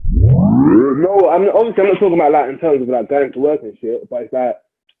I'm not talking about like in terms of like going to work and shit, but it's like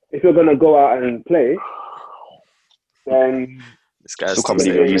if you're gonna go out and play, then This guy's Still can't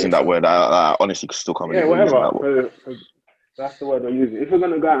believe you're using that word. I honestly still can't believe you're using that word. Cause that's the word I'm using. If you're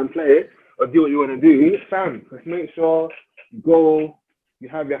gonna go out and play or do what you want to do, fam, just make sure you go, you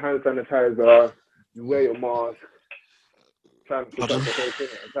have your hand sanitizer, you wear your mask, try not to touch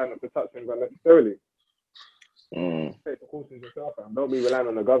things unnecessarily. Take precautions yourself, fam. Don't be relying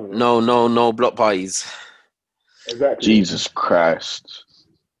on the government. No block parties. Exactly. Jesus Christ.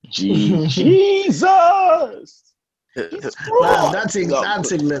 Jesus. Wow, that thing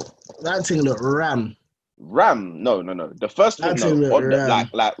look ram. Ram, no. The first thing,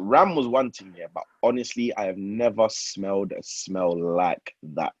 like Ram was one thing, yeah, but honestly, I have never smelled a smell like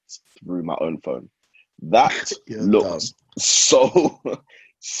that through my own phone. That looks so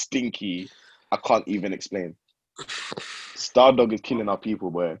stinky. I can't even explain. Stardog is killing our people,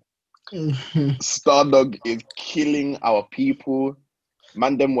 boy. Stardog is killing our people.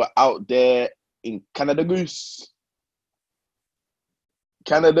 Man, them were out there in Canada Goose,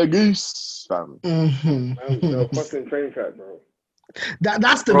 fam. No fucking train track, bro.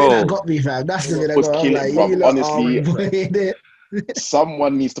 That's the bit that got me, fam. That's the bit that got me. Like, bro. Honestly,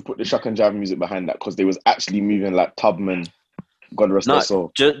 someone needs to put the Shock and Jive music behind that because they was actually moving like Tubman. God rest their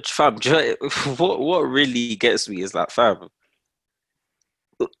soul. Fam, what really gets me is like, fam,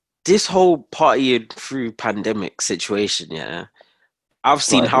 this whole partying through pandemic situation, yeah. I've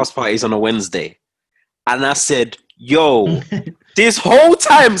seen house parties on a Wednesday, and I said, yo, this whole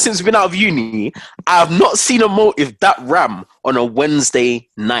time since we've been out of uni, I have not seen a motive that ram on a Wednesday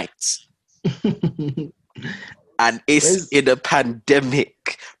night. And it's in a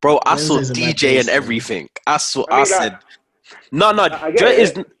pandemic. Bro, I saw DJ and everything. I said, no. Fam,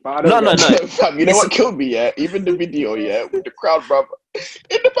 you know what killed me, yeah? Even the video, yeah, with the crowd, bro.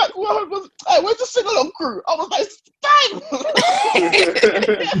 In the back, was, hey, where's the sing-along crew? I was like, damn!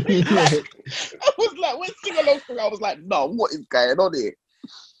 I was like, where's the sing-along crew? I was like, no, what is going on here?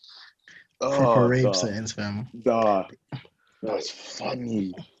 Proper rape settings, fam. Nah, that's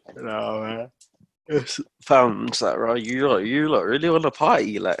funny. No, man. Fam, it's like, right, you lot really want to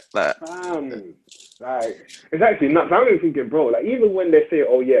party like that? Fam, like, it's actually nuts. I'm thinking, bro, like, even when they say,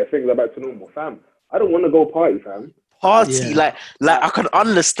 oh yeah, things are back to normal, fam, I don't want to go party, fam. Party, like I can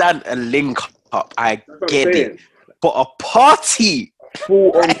understand a link up, I get it, but a party,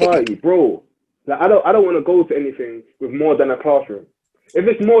 full on party, bro. Like, I don't want to go to anything with more than a classroom. If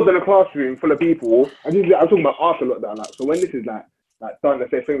it's more than a classroom full of people, I'm talking about after lockdown. Like, so when this is like starting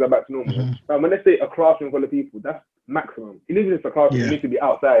to say things are back to normal, when they say a classroom full of people, that's maximum. Even if it's a classroom, it needs to be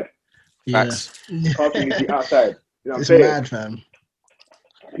outside. Facts. Classroom needs to be outside. You know what I'm saying? Mad, fam.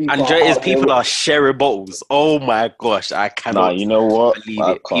 People are sharing bottles. Oh my gosh, I cannot. You know what? Believe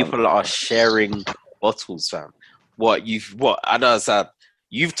it. People are sharing bottles, fam. I know it's sad.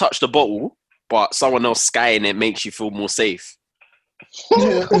 You've touched a bottle, but someone else skying it makes you feel more safe.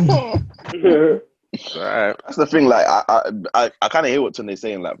 Right. That's the thing. Like, I kind of hear what Tunde's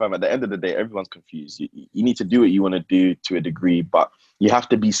saying. Like, fam, at the end of the day, everyone's confused. You need to do what you want to do to a degree, but you have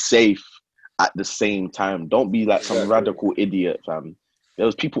to be safe at the same time. Don't be like some radical idiot, fam. There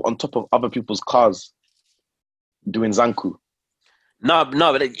was people on top of other people's cars doing Zanku. No,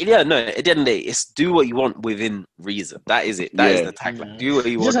 but at the end of the day, it's do what you want within reason. That is it. That is the tagline. Do what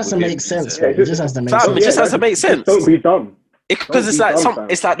you want. It just has to make sense. It just has to make sense. It just has to make sense. Don't be dumb. Because it's like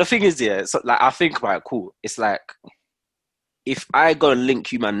it's like the thing is, yeah. It's like I think about it, cool. It's like if I go and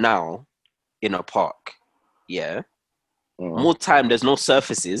link you, man, now in a park, yeah. More time, there's no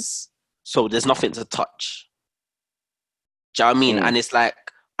surfaces, so there's nothing to touch. Do you know what I mean? And it's like,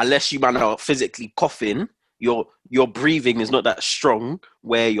 unless you man are physically coughing, your breathing is not that strong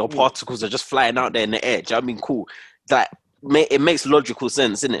where your particles are just flying out there in the air. Do you know what I mean? Cool. It makes logical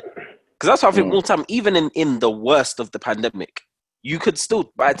sense, innit? Because that's why I think more time, even in the worst of the pandemic, you could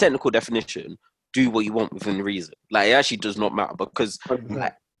still, by technical definition, do what you want within reason. Like, it actually does not matter because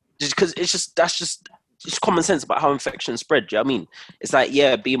that's just common sense about how infections spread. Do you know what I mean? It's like,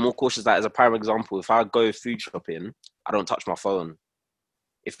 yeah, being more cautious. Like, as a prime example, if I go food shopping, I don't touch my phone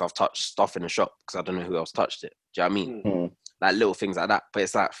if I've touched stuff in the shop because I don't know who else touched it. Do you know what I mean? Like little things like that. But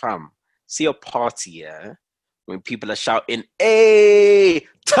it's like, fam, see a party, yeah, when people are shouting, hey,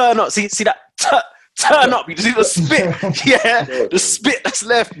 turn up. See that? Turn up. You see the spit? Yeah, the spit that's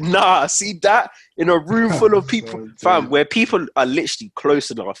left. Nah, see that? In a room full of people, fam, where people are literally close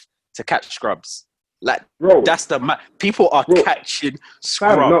enough to catch scrubs. Like, bro, that's people are catching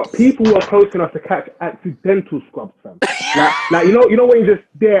scrubs. Fam, no, people are close enough to catch accidental scrubs, fam. like you know when you're just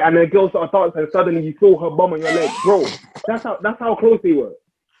there and the girl starts dancing and suddenly you feel her bum on your leg, bro. That's how close they were.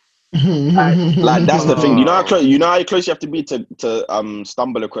 Like that's the thing. You know how close you have to be to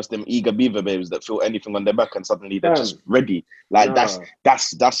stumble across them eager beaver babes that feel anything on their back and suddenly they're just ready. Like that's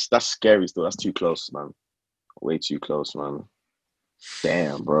scary still. That's too close, man. Way too close, man.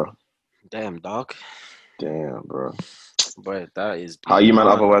 Damn, bro. Damn, dog. Damn, bro. Boy, that is. How you, man?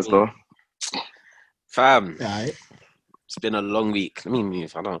 Otherwise, though, fam. Right. It's been a long week. Let me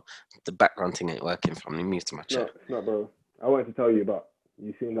move. The background thing ain't working. Fam. Let me move to my chair. No, it's not, bro. I wanted to tell you, but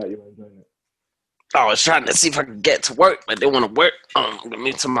you seem like you were enjoying it. I was trying to see if I could get to work, but they want to work. I'm gonna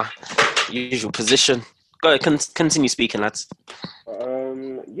move to my usual position. Go ahead, continue speaking, lads.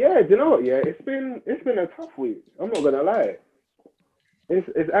 Yeah, do you know what? Yeah, it's been a tough week. I'm not gonna lie.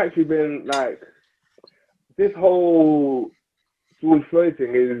 It's actually been like this whole George Floyd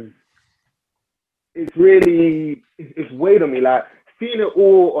thing it's weighed on me. Like seeing it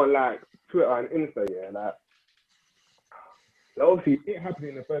all on like Twitter and Insta. Yeah, like obviously it happened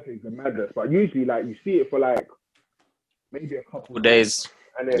in the first place, the madness. But usually, like you see it for like maybe a couple of days,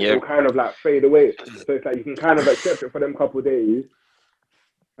 and then it'll kind of like fade away. So it's like you can kind of accept it for them couple of days,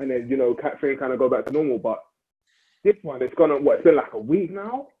 and then things kind of go back to normal. But this one, it's gone on. It's been like a week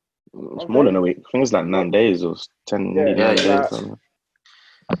now. It's more than a week. I think it's like 9 days or 10 days.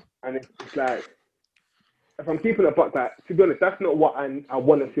 And it's like, if I'm keeping it buck, like, to be honest, that's not what I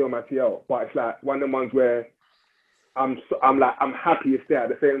want to see on my TL. But it's like one of the ones where I'm happy it's there at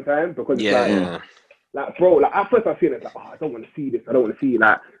the same time, because it's like, bro, like at first I feel it's like, I don't want to see this. I don't want to see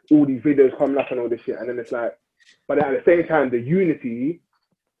like all these videos coming up and all this shit. And then it's like, but at the same time, the unity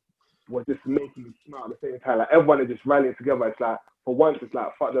was just making me smile at the same time. Like everyone is just rallying together. It's like, for once, it's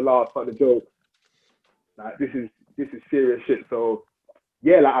like, fuck the laugh, fuck the joke. Like this is serious shit. So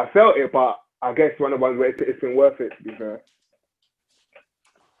yeah, like I felt it, but I guess one of the ones where it's been worth it, to be fair.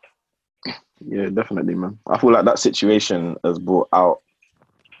 Yeah, definitely, man. I feel like that situation has brought out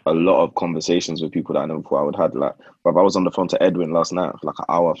a lot of conversations with people that I never thought I would have. Like, but I was on the phone to Edwin last night for like an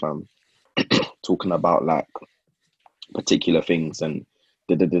hour, fam, talking about like particular things and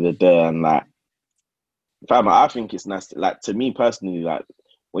and like, fam, I think it's nice. Like to me personally, like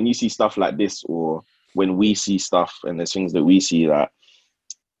when you see stuff like this, or when we see stuff and there's things that we see, like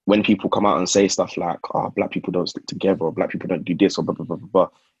when people come out and say stuff like, "Oh, black people don't stick together," or "Black people don't do this," or blah blah blah blah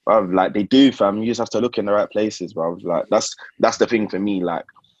blah. Like they do, fam. You just have to look in the right places, bro. Like that's the thing for me. Like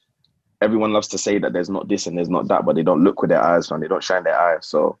everyone loves to say that there's not this and there's not that, but they don't look with their eyes, and they don't shine their eyes.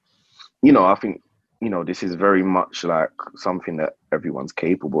 So, I think this is very much like something that everyone's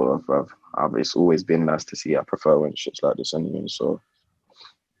capable of. It's always been nice to see. I prefer when shit's like this anyway. So.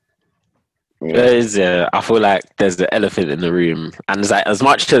 Yeah. I feel like there's the elephant in the room, and it's like as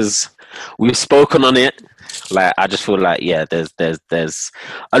much as we've spoken on it, like I just feel like there's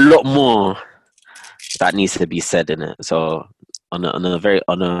a lot more that needs to be said in it. So on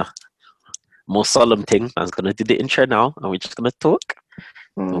a more solemn thing, I'm gonna do the intro now, and we're just gonna talk.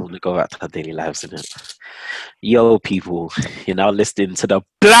 I'm gonna go back to our daily lives in it. Yo, people, you're now listening to the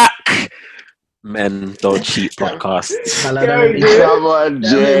Black Men Don't Cheat podcast. Come on,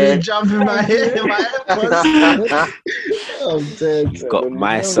 Jay. Jump in my head. I'm dead. You got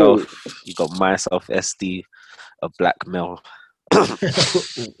myself, SD, a black male.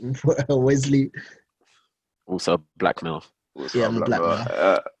 Wesley. Also a black male. Yeah, I'm a black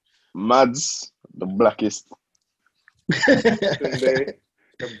male. Mads, the blackest. The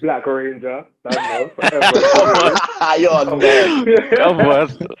Black Ranger. Come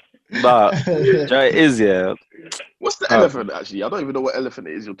on. But it is, yeah. What's the elephant, actually? I don't even know what elephant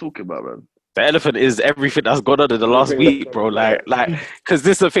it is you're talking about, man. The elephant is everything that's gone on in the last week, bro. Like, because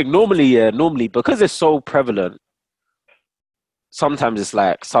this is the thing. Normally, because it's so prevalent, sometimes it's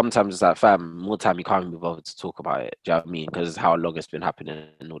like, fam, more time you can't even be bothered to talk about it. Do you know what I mean? Because how long it's been happening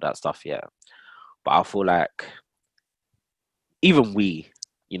and all that stuff, yeah. But I feel like even we,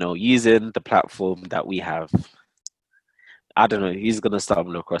 using the platform that we have, I don't know who's going to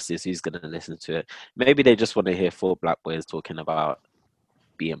stumble across this, who's going to listen to it. Maybe they just want to hear 4 black boys talking about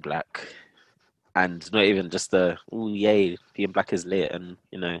being black. And not even just oh, yay, being black is lit. And,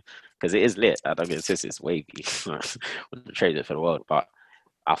 because it is lit. I don't get it's wavy. Wouldn't trade it for the world. But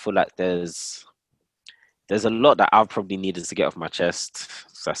I feel like there's a lot that I've probably needed to get off my chest.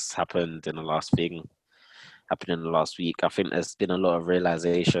 That's happened in the last week. I think there's been a lot of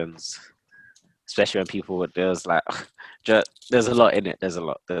realizations, especially when people there's a lot in it. There's a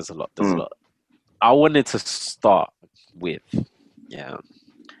lot. I wanted to start with,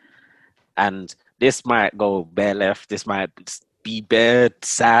 and this might go bare left. This might be bare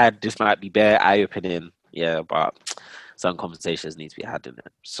sad. This might be bare eye opening. Yeah, but some conversations need to be had in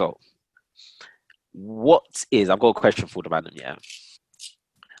it. So, I've got a question for the man. Yeah,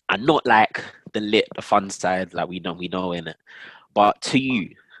 and not like the fun side, like we know in it. But to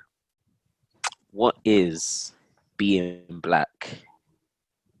you, what is being black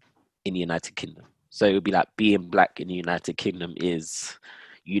in the United Kingdom? So it would be like being black in the United Kingdom is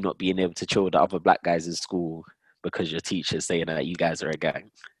you not being able to chill with the other black guys in school because your teacher's saying that you guys are a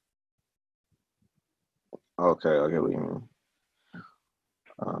gang. Okay, I get what you mean.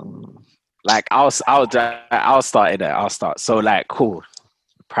 Like I'll start in it. I'll start. So like, cool.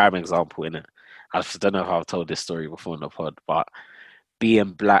 Prime example in it. I don't know if I've told this story before in the pod, but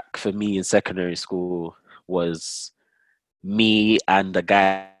being black for me in secondary school was me and the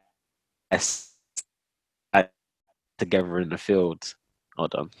guy together in the field.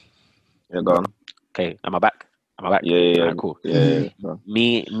 Hold on. Yeah, go on. Okay, am I back? Yeah. Right, cool. Yeah.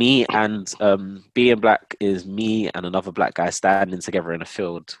 Me and being black is me and another black guy standing together in a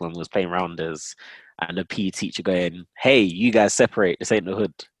field when we was playing rounders, and the PE teacher going, "Hey, you guys separate. This ain't the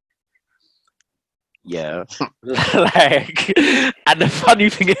hood." Yeah, like, and the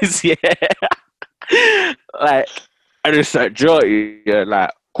funny thing is, like, and it's like joy,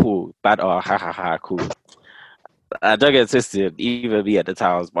 like, cool, bad, ha, cool. I don't get twisted. Even me at the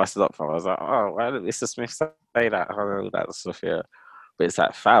time, I was busted up from. I was like, "Oh, why did Mr. Smith say that?" Oh, that stuff here. But it's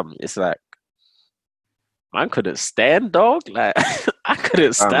like, fam, it's like, man couldn't stand, dog. Like, I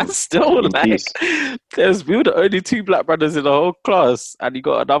couldn't stand still. Like, we were the only 2 black brothers in the whole class, and you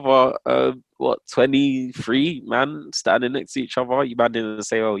got another 23 man standing next to each other. You man didn't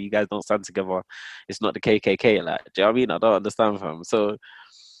say, "Oh, you guys don't stand together. It's not the KKK." Like, do you know what I mean? I don't understand, fam. So.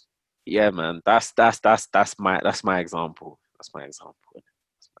 Yeah, man, that's my example. That's my example.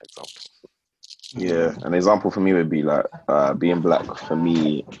 Yeah, an example for me would be like being black for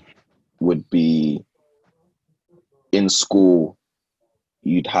me would be in school.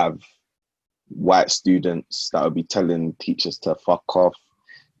 You'd have white students that would be telling teachers to fuck off,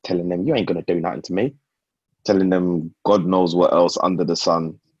 telling them you ain't gonna do nothing to me, telling them God knows what else under the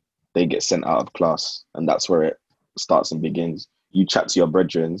sun. They get sent out of class, and that's where it starts and begins. You chat to your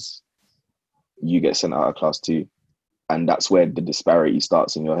brethrens, you get sent out of class too. And that's where the disparity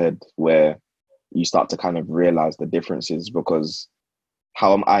starts in your head, where you start to kind of realize the differences, because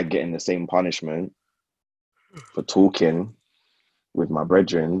how am I getting the same punishment for talking with my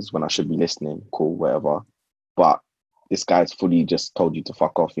brethren when I should be listening? Cool, whatever. But this guy's fully just told you to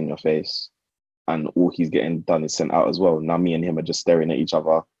fuck off in your face, and all he's getting done is sent out as well. Now me and him are just staring at each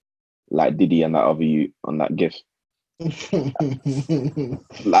other like Diddy and that other you on that GIF.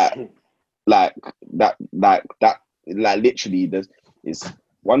 Like literally, there's is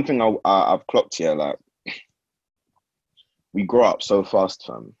one thing I've clocked here. Like, we grow up so fast,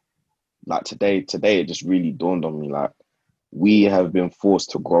 fam. Like today it just really dawned on me. Like, we have been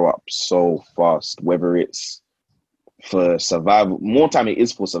forced to grow up so fast, whether it's for survival. More time it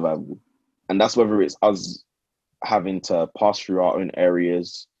is for survival, and that's whether it's us having to pass through our own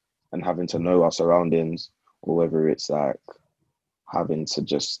areas and having to know our surroundings, or whether it's like having to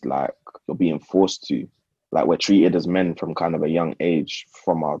just like you're being forced to, like, we're treated as men from kind of a young age,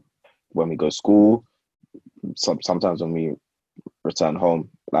 from when we go to school, sometimes when we return home,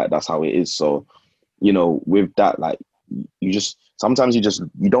 like that's how it is. So, you know, with that, like, you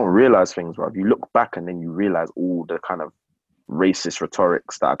don't realize things, right? You look back and then you realize all the kind of racist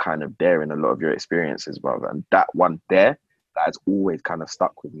rhetorics that are kind of there in a lot of your experiences, brother. And that one there, that has always kind of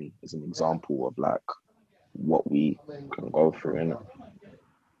stuck with me as an example of like what we can go through, innit?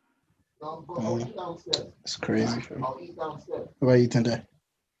 It's crazy. What about you, Tende?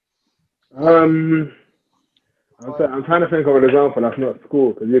 I'm trying to think of an example that's not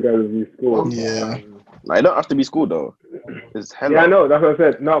school, because you guys use school. Yeah. Like, it don't have to be school though. It's hella. Yeah, I know. That's what I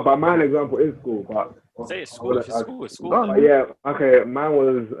said. No, but my example is school. But say it's school. It's school. But yeah, okay. Mine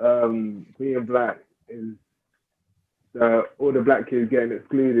was being black is all the black kids getting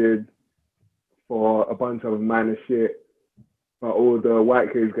excluded for a bunch of minor shit, but all the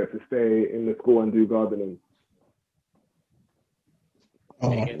white kids get to stay in the school and do gardening.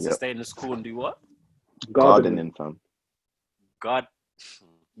 They get to stay in the school and do what? Gardening, fam. God.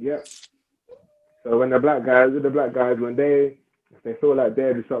 Yeah. So when the black guys, when if they feel like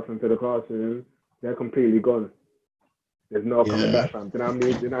they're disrupting to the classroom, they're completely gone. There's no coming back, fam. Do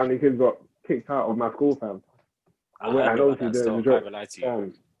you know how many kids got kicked out of my school, fam? I know that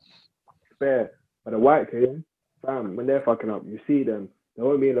fair. But the white kids, fam, when they're fucking up, you see them. They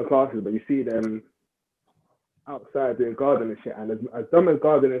won't be in the classes, but you see them outside doing gardening shit. And as dumb as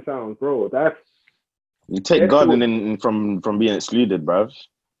gardening sounds, bro, you take gardening from being excluded, bruv.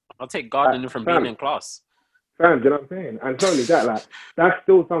 I'll take gardening from being in class. Fam, do you know what I'm saying? And it's only that, like, that's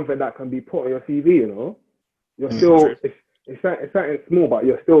still something that can be put on your CV, you know? You're still, it's something small, but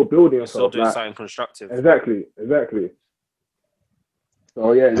you're still building yourself. Still doing something constructive. Exactly.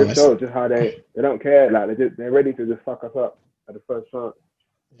 So yeah, it just shows just how they don't care. Like they're ready to just fuck us up at the first chance.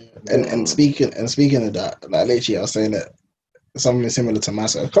 And speaking of that, like literally, I was saying that something similar to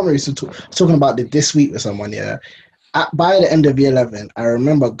myself. I can't remember talking about it this week with someone. Yeah, by the end of year 11, I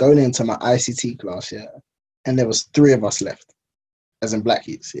remember going into my ICT class. Yeah, and there was 3 of us left, as in black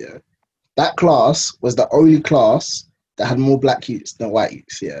youths. Yeah, that class was the only class that had more black youths than white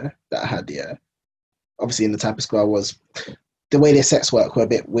youths. Yeah, that I had. Yeah, obviously in the type of school I was, the way their sets work were a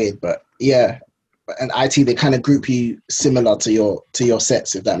bit weird, but yeah. And IT, they kind of group you similar to your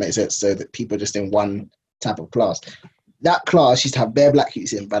sets, if that makes sense, so that people are just in one type of class. That class used to have bare black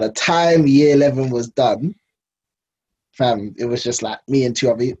youths in. By the time year 11 was done, fam, it was just like me and two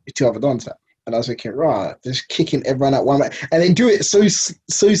other dons. And I was thinking, right, just kicking everyone out one way. And they do it so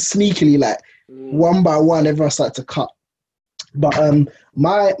sneakily, like one by one, everyone started to cut. But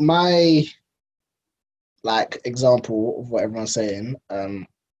my like example of what everyone's saying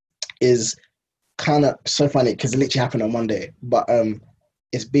is kind of so funny because it literally happened on Monday, but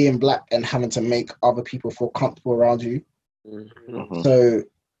it's being black and having to make other people feel comfortable around you. Mm-hmm. So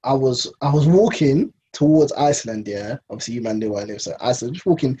I was walking towards Iceland. Yeah, obviously you man knew where I live, so Iceland. Just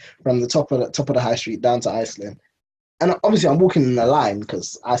walking from the top of the high street down to Iceland, and obviously I'm walking in a line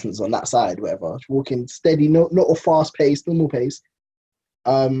because Iceland's on that side. Whatever, just walking steady, not a fast pace, normal pace.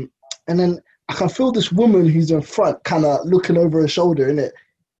 And then I can feel this woman who's in front, kind of looking over her shoulder, innit?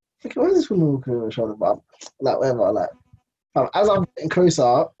 Thinking, where's this woman looking over her shoulder? But like, whatever, like, as I'm getting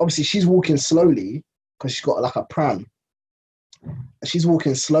closer, obviously she's walking slowly because she's got like a pram. She's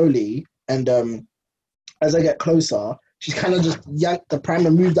walking slowly, and as I get closer, she's kind of just yanked the pram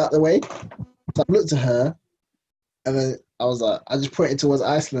and moved out the way. So I looked at her, and then I was like, I just pointed towards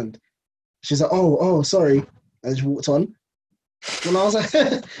Iceland. She's like, oh, sorry, and just walked on. And I was like,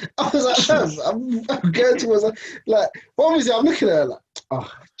 I'm going towards like, but obviously I'm looking at her like,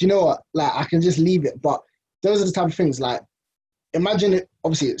 oh, do you know what? Like, I can just leave it. But those are the type of things. Like, imagine it.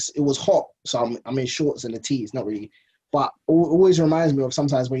 Obviously, it was hot, so I'm in shorts and a tee. It's not really, but it always reminds me of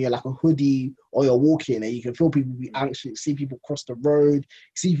sometimes when you're like a hoodie or you're walking and you can feel people be anxious, see people cross the road,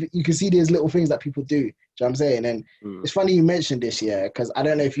 you can see these little things that people do. Do you know what I'm saying? And it's funny you mentioned this, yeah, because I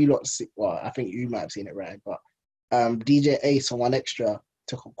don't know if you lot see, well, I think you might have seen it, right? But DJ Ace on 1Xtra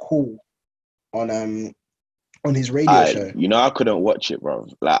took a call on his radio show. You know, I couldn't watch it, bro.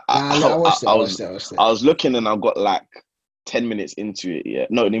 Like I was looking and I got like 10 minutes into it. Yeah,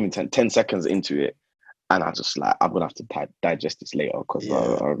 no, not even 10 seconds into it, and I just like, I'm gonna have to digest this later because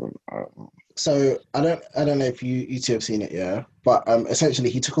So I don't know if you two have seen it, yeah. But essentially,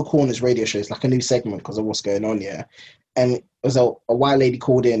 he took a call on his radio show. It's like a new segment because of what's going on, yeah. And it was a white lady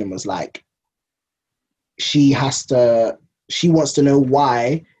called in and was like, she wants to know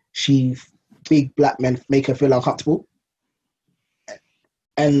why big black men make her feel uncomfortable.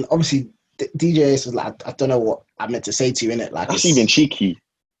 And obviously DJ Ace was like, I don't know what I meant to say to you, innit? Like, that's even cheeky.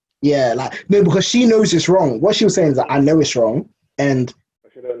 Yeah, like, no, because she knows it's wrong. What she was saying is that I know it's wrong, and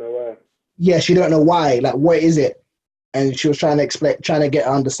she don't know why. Yeah, she don't know why. Like, what is it? And she was trying to get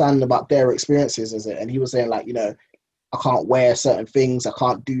an understanding about their experiences as it. And he was saying, like, you know, I can't wear certain things, I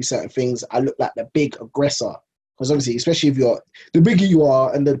can't do certain things. I look like the big aggressor. Because obviously, especially if the bigger you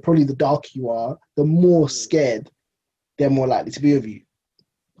are and probably the darker you are, the more scared they're more likely to be with you.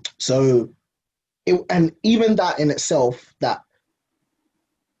 So, and even that in itself, that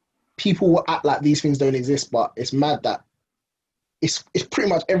people will act like these things don't exist, but it's mad that it's pretty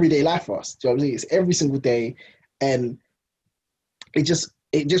much everyday life for us. Do you know what I mean? It's every single day, and it just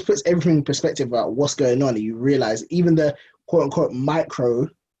puts everything in perspective about what's going on, and you realize even the quote unquote micro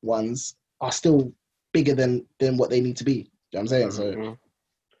ones are still bigger than what they need to be. Do you know what I'm saying? So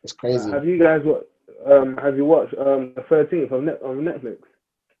it's crazy. Have you guys watched the 13th on Netflix?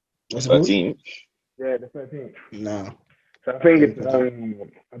 The 13th? Yeah, the 13th. No. So I think it's I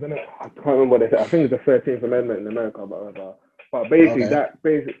don't know. I can't remember what they said. I think it's the 13th Amendment in America, but basically that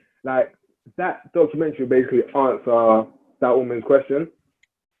documentary basically answer that woman's question,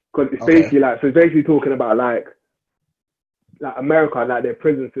 because it's basically it's basically talking about like America, like their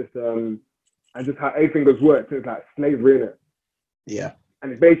prison system, and just how everything has worked since like slavery, innit? Yeah.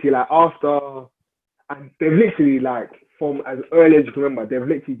 And it's basically like after, and they've literally like from as early as you can remember, they've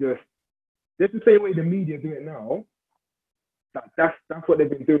literally just the same way the media do it now. That's what they've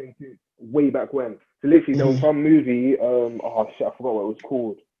been doing since way back when. So literally there was some movie, I forgot what it was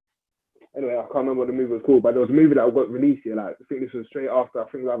called. Anyway, I can't remember what the movie was called, but there was a movie that got released here. Like, I think this was straight after, I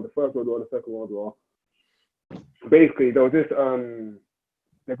think like the First World War, the Second World War. Basically, there was this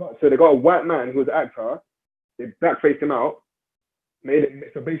they got a white man who was an actor, they blackfaced him out,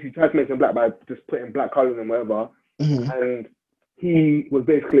 so basically tried to make him black by just putting black colours and whatever, and he was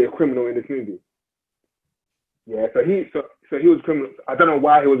basically a criminal in this movie. Yeah, so he was a criminal. I don't know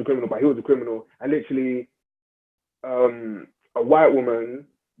why he was a criminal, but he was a criminal, and literally, a white woman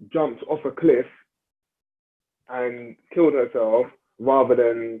jumped off a cliff and killed herself rather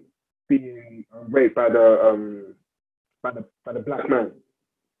than being raped by the black man.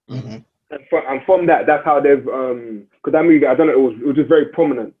 And from that, that's how they've because that movie, I don't know, it was just very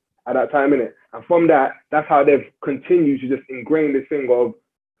prominent at that time, innit? And from that, that's how they've continued to just ingrain this thing of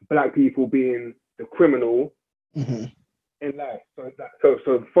black people being the criminal in life.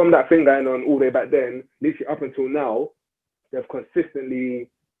 So from that thing going on all the way back then, literally up until now, they've consistently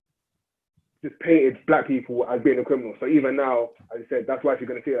just painted black people as being a criminal. So even now, as I said, that's why you're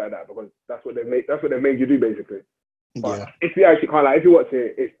gonna see it like that, because that's what they made you do basically. But if you actually can't, like, if you watch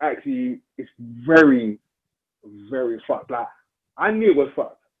it, it's very, very fucked. Like, I knew it was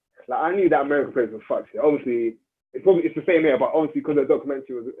fucked. Like, I knew that American place was fucked. Yeah. Obviously, it's the same here, but obviously because the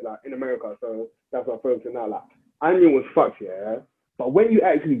documentary was like in America, so that's what I'm focusing now. Like, I knew it was fucked, yeah. But when you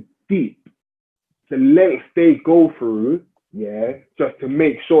actually deep the lengths they go through, yeah, just to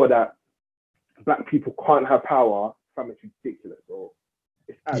make sure that black people can't have power, it's ridiculous, bro.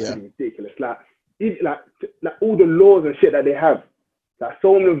 It's absolutely ridiculous. Like all the laws and shit that they have, like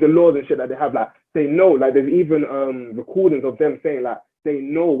so many of the laws and shit that they have, like they know, like there's even recordings of them saying like they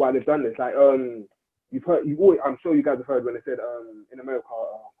know why they've done this. Like I'm sure you guys have heard when they said in America,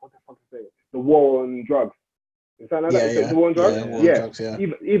 what the fuck is it? The war on drugs. Like that? The war on drugs? Drugs,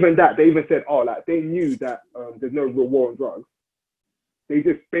 even that, they even said, like they knew that there's no real war on drugs. They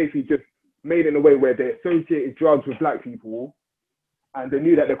just basically just made it in a way where they associated drugs with black people, and they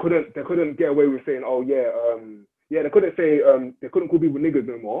knew that they couldn't get away with saying, they couldn't say they couldn't call people niggas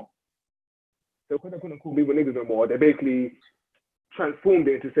no more. They couldn't call people niggas no more. They basically transformed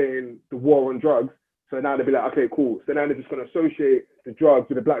it into saying the war on drugs. So now they'd be like, okay, cool. So now they're just gonna associate the drugs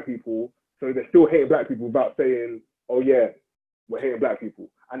with the black people. So they're still hating black people without saying, oh yeah, we're hating black people.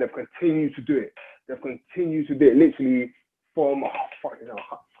 And they've continued to do it. Literally from,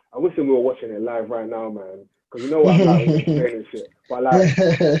 I wish we were watching it live right now, man. Because you know what I'm like when you're saying shit. But like,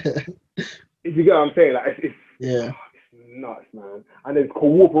 if you get what I'm saying, like, it's nuts, man. And there's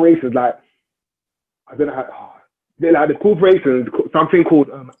corporations, like, I don't know how, they're like, the corporations, something called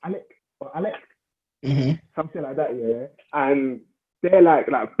Alex, something like that, yeah. And they're like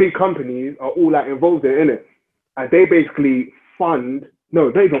big companies are all like involved in it. And they basically fund,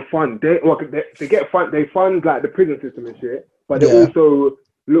 no, they don't fund, they fund like the prison system and shit, but they also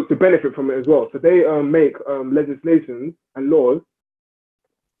look to benefit from it as well. So they make legislation and laws,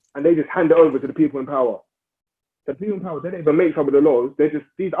 and they just hand it over to the people in power. So the people in power, they don't even make some of the laws. They just,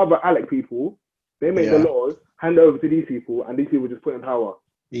 these other ALEC people, they make the laws, hand it over to these people, and these people just put in power.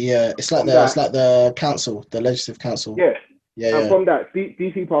 Yeah, it's like the council, the legislative council. And from that,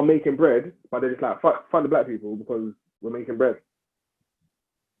 these people are making bread, but they're just like, fuck the black people because we're making bread.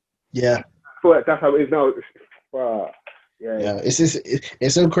 Yeah. So that's how it is now.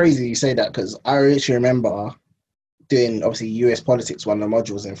 It's so crazy you say that, because I actually remember doing obviously US politics, one of the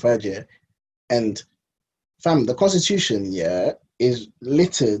modules in third year, and fam, the Constitution is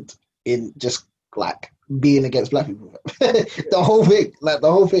littered in just like being against black people. the whole thing,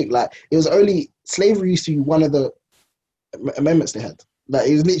 like it was only slavery used to be one of the amendments they had. Like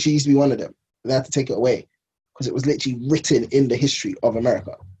it was literally used to be one of them. They had to take it away because it was literally written in the history of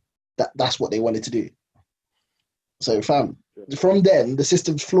America. That's what they wanted to do. So fam, from then the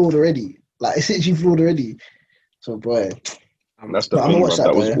system's flawed already. Like it's literally flawed already. So boy, that's the thing,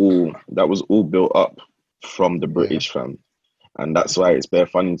 bro. That was all built up from the British, fam. And that's why it's bare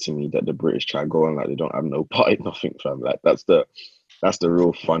funny to me that the British try going like they don't have no part in nothing, fam. Like that's the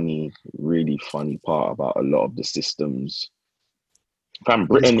real funny, really funny part about a lot of the systems. Fam,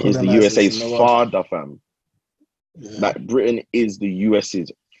 Britain is the USA's father, fam. Like Britain is the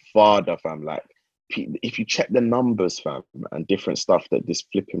US's father, fam. Like if you check the numbers, fam, and different stuff that this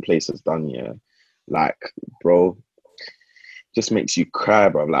flipping place has done, like, bro, just makes you cry,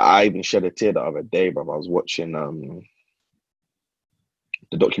 bro. Like I even shed a tear the other day, bro. I was watching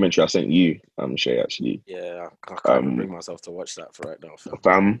the documentary I sent you, Shay, actually. Yeah, I can't bring myself to watch that for right now,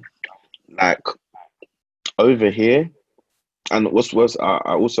 fam. Like over here, and what's worse,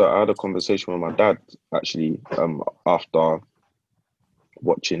 I also had a conversation with my dad actually after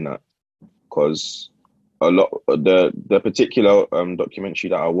watching that, because a lot the particular documentary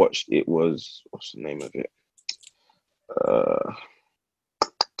that I watched, it was, what's the name of it?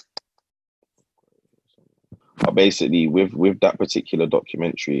 Basically with that particular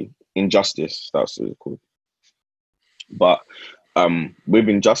documentary, Injustice, that's what it's called. But with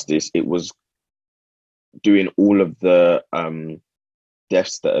Injustice, it was doing all of the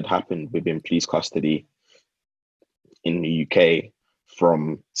deaths that had happened within police custody in the UK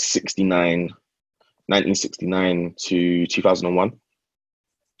from 1969 to 2001.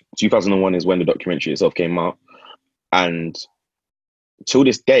 2001 is when the documentary itself came out. And till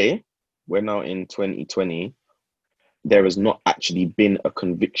this day, we're now in 2020, there has not actually been a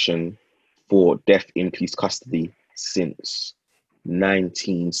conviction for death in police custody since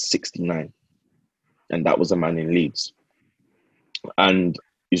 1969. And that was a man in Leeds. And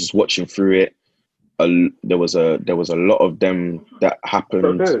you're just watching through it. There was a lot of them that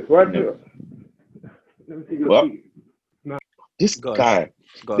happened. What? This guy.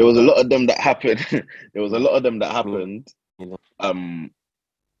 There was a lot of them that happened. There was a lot of them that happened.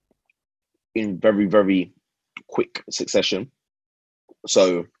 In very, very quick succession.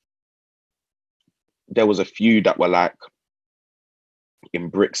 So there was a few that were like in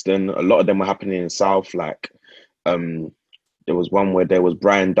Brixton. A lot of them were happening in South. Like there was one where there was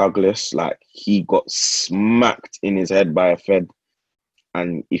Brian Douglas. Like he got smacked in his head by a Fed.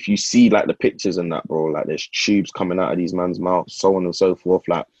 And if you see like the pictures and that, bro, like there's tubes coming out of these man's mouths, so on and so forth.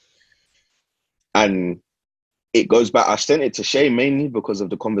 Like, and it goes back. I sent it to Shay mainly because of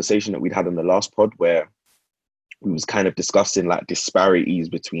the conversation that we'd had in the last pod where we was kind of discussing like disparities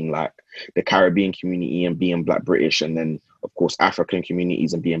between like the Caribbean community and being Black British, and then of course African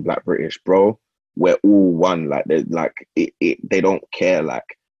communities and being Black British. Bro, we're all one. Like they they don't care.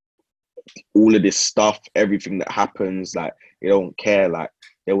 Like all of this stuff, everything that happens, like they don't care. Like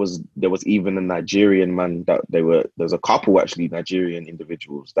there was even a Nigerian man that there's a couple actually Nigerian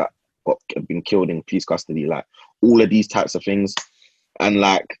individuals that have been killed in police custody. Like all of these types of things, and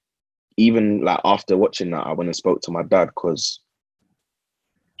like even like after watching that, I went and spoke to my dad because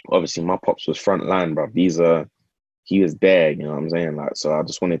obviously my pops was front line, bro. He was there, you know what I'm saying? Like, so I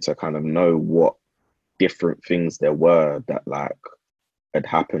just wanted to kind of know what different things there were that like had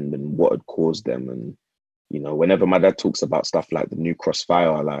happened and what had caused them. And you know, whenever my dad talks about stuff like the New Cross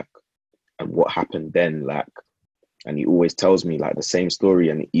fire, like, and what happened then, like, and he always tells me like the same story,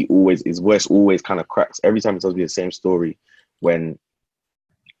 and his voice always kind of cracks every time he tells me the same story.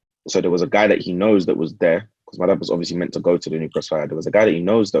 So there was a guy that he knows that was there, because my dad was obviously meant to go to the New Cross fire. There was a guy that he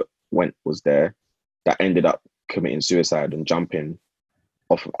knows that was there that ended up committing suicide and jumping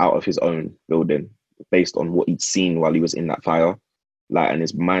out of his own building based on what he'd seen while he was in that fire. Like, and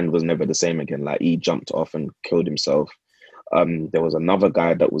his mind was never the same again. Like, he jumped off and killed himself. There was another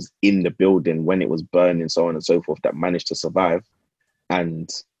guy that was in the building when it was burning, so on and so forth, that managed to survive. And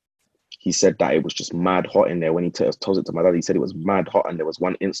he said that it was just mad hot in there. When he told it to my dad, he said it was mad hot. And there was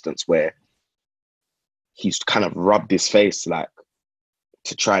one instance where he's kind of rubbed his face, like,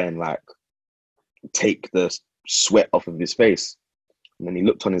 to try and, like, take the sweat off of his face. And then he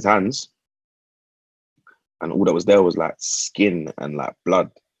looked on his hands, and all that was there was, like, skin and, like,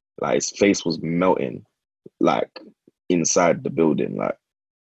 blood. Like, his face was melting, like, inside the building, like,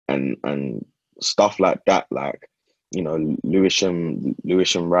 and stuff like that, like, you know, Lewisham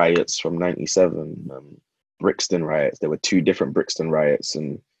riots from 97, Brixton riots. There were 2 different Brixton riots,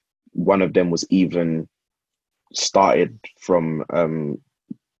 and one of them was even started from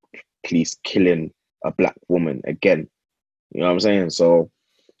police killing a Black woman again. You know what I'm saying? So,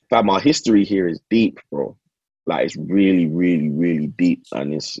 fam, our history here is deep, bro. Like, it's really, really, really deep,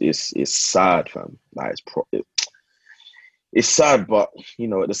 and it's sad, fam. Like, it's sad, but you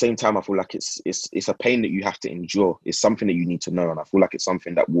know, at the same time, I feel like it's a pain that you have to endure. It's something that you need to know, and I feel like it's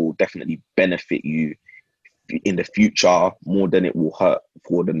something that will definitely benefit you in the future more than it will hurt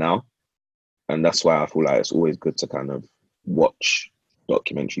for the now. And that's why I feel like it's always good to kind of watch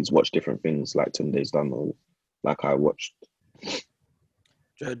documentaries, watch different things like Tunde's done, or like I watched.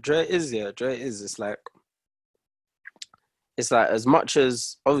 Dre is. It's like, as much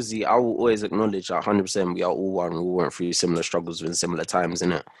as obviously I will always acknowledge that 100% we are all one, we all went through similar struggles in similar times,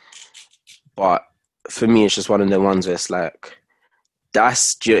 innit? But for me, it's just one of the ones where it's like,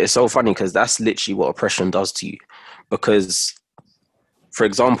 it's so funny because that's literally what oppression does to you. Because, for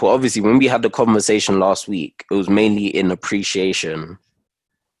example, obviously when we had the conversation last week, it was mainly in appreciation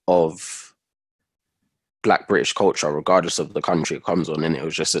of Black British culture, regardless of the country it comes on, and it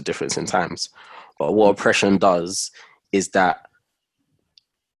was just a difference in times. But what oppression does is that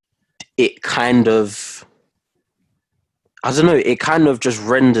it kind of, I don't know, it kind of just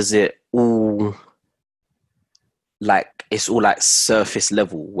renders it all like, it's all like surface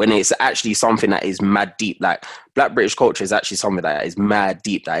level, when it's actually something that is mad deep. Like, Black British culture is actually something that is mad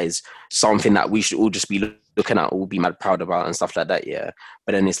deep, that is something that we should all just be looking at, all be mad proud about and stuff like that, yeah.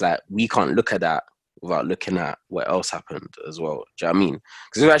 But then it's like, we can't look at that without looking at what else happened as well. Do you know what I mean?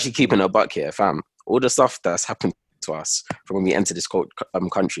 Because we're actually keeping a buck here, fam. All the stuff that's happened to us from when we entered this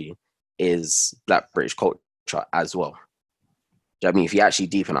country is Black British culture as well. Do you know what I mean? If you actually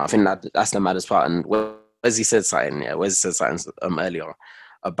deepen it, I think that's the maddest part. And Wesley said something, earlier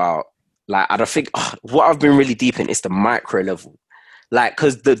about, like, I don't think what I've been really deep in is the micro level. Like,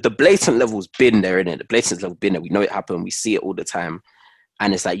 because the blatant level's been there, innit? The blatant level been there. We know it happened. We see it all the time.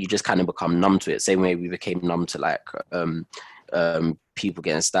 And it's like you just kind of become numb to it. Same way we became numb to, like, people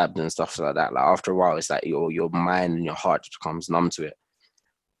getting stabbed and stuff like that. Like, after a while, it's like your mind and your heart just becomes numb to it.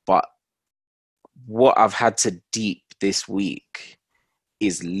 But what I've had to deep this week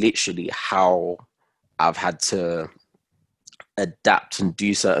is literally how I've had to adapt and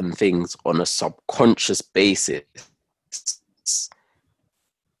do certain things on a subconscious basis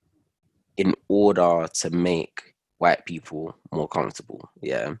in order to make white people more comfortable.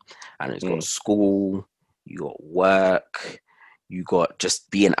 Yeah. And it's got school, you got work, you got just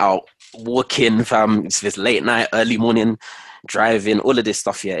being out walking, fam. It's this late night, early morning driving, all of this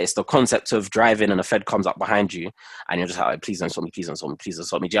stuff. Yeah, it's the concept of driving and a Fed comes up behind you and you're just like, please don't stop me, please don't stop me, please don't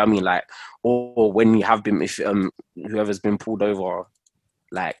stop me. Do you know what I mean? Like, or when you have been, if whoever's been pulled over,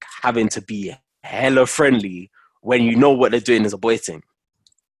 like, having to be hella friendly when you know what they're doing is a boy thing.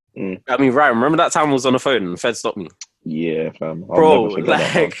 I mean, right, remember that time I was on the phone and the Fed stopped me? Yeah, fam. Bro,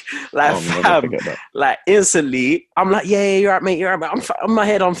 like, fam, like, instantly, I'm like, yeah, you're right, mate, you're right, mate. In my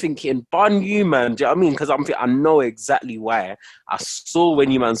head, I'm thinking, bun you, man. Do you know what I mean? Because I know exactly why. I saw when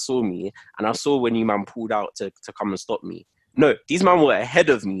you man saw me, and I saw when you man pulled out to come and stop me. No, these man were ahead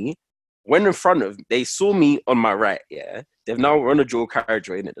of me, went in front of me. They saw me on my right, yeah. They've now run a dual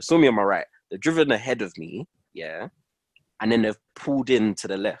carriageway, innit? They saw me on my right. They've driven ahead of me, yeah. And then they've pulled in to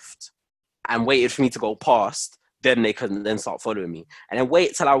the left and waited for me to go past. Then they can then start following me. And then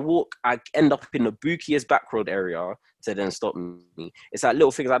wait till I end up in the bookiest back road area to then stop me. It's like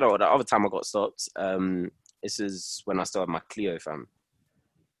little things. I know the other time I got stopped, this is when I still had my Clio, fam.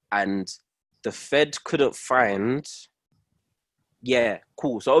 And the Fed couldn't find, yeah,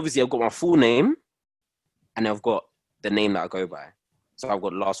 cool. So obviously I've got my full name and I've got the name that I go by. So I've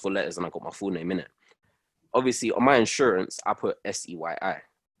got the last 4 letters and I've got my full name in it. Obviously, on my insurance, I put SEYI.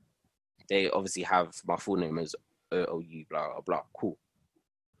 They obviously have my full name as OOU, blah, blah, blah. Cool.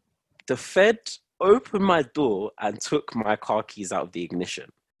 The Fed opened my door and took my car keys out of the ignition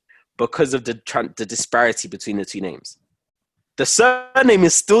because of the disparity between the two names. The surname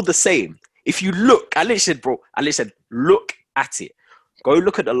is still the same. If you look, I literally said, look at it. Go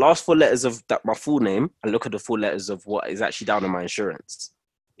look at the last 4 letters of my full name and look at the 4 letters of what is actually down on my insurance.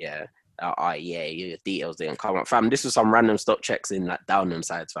 Yeah. Your details didn't come up, fam. This was some random stop checks in like Downham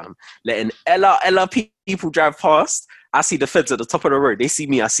sides, fam. Letting Ella people drive past. I see the Feds at the top of the road. They see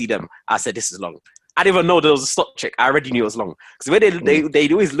me, I see them. I said, this is long. I didn't even know there was a stop check. I already knew it was long. Because when they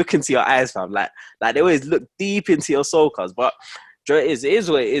always look into your eyes, fam. Like they always look deep into your soul, cuz. But it is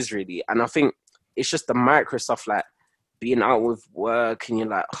what it is, really. And I think it's just the micro stuff, like being out with work and you're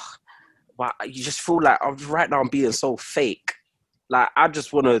like, wow, you just feel like right now I'm being so fake. Like, I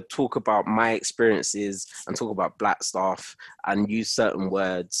just want to talk about my experiences and talk about black stuff and use certain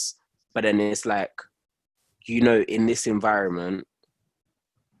words. But then it's like, you know, in this environment,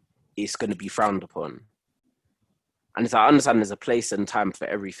 it's going to be frowned upon. And it's, I understand there's a place and time for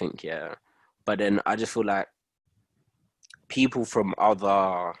everything, yeah. But then I just feel like people from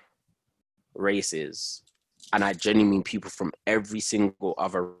other races, and I genuinely mean people from every single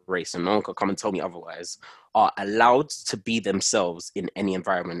other race, and no one could come and tell me otherwise, are allowed to be themselves in any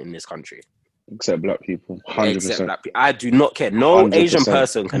environment in this country. Except black people, 100%. Except black people. I do not care. No 100%. Asian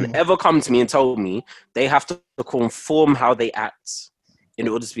person can ever come to me and tell me they have to conform how they act in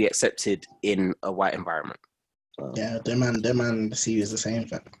order to be accepted in a white environment. Yeah, their man see you as the same,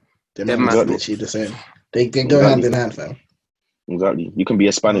 fam. Their man is literally the same. They go hand in hand, fam. Exactly. You can be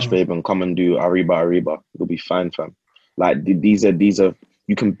a Spanish babe and come and do arriba. You'll be fine, fam. Like, these are,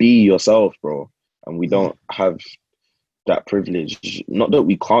 you can be yourself, bro. And we don't have that privilege. Not that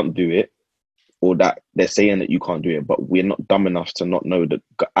we can't do it, or that they're saying that you can't do it, but we're not dumb enough to not know that,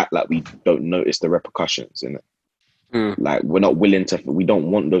 act like we don't notice the repercussions in it. Like, we're not willing to, we don't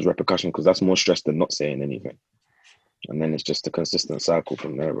want those repercussions because that's more stress than not saying anything. And then it's just a consistent cycle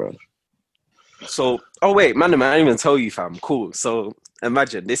from there, bro. So, oh wait, man, I didn't even tell you, fam. Cool. So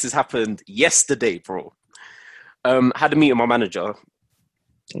imagine this has happened yesterday, bro. Had a meeting with my manager,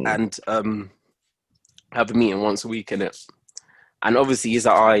 and have a meeting once a week, innit? And obviously he's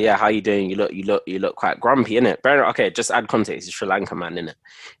like, oh yeah, how you doing? You look quite grumpy, innit? Okay, just add context. He's Sri Lanka man, innit?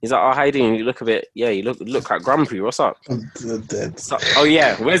 He's like, oh, how you doing? You look a bit, yeah, you look quite grumpy. What's up? I'm dead. So, oh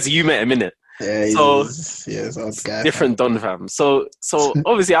yeah, where's you met him, innit? So it's odd guy, different Don fam. So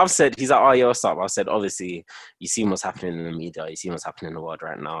obviously I've said, he's like, oh yeah, what's up? I said, obviously you see what's happening in the media, you see what's happening in the world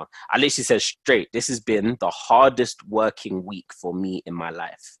right now. I literally said straight, this has been the hardest working week for me in my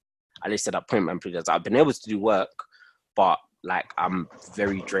life. I literally said that point blank. I've been able to do work, but like I'm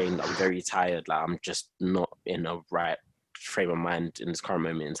very drained, I'm very tired, like I'm just not in a right frame of mind in this current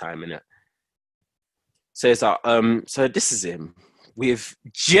moment in time, innit? So it's like, so this is him with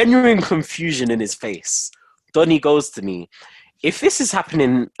genuine confusion in his face. Donnie goes to me, if this is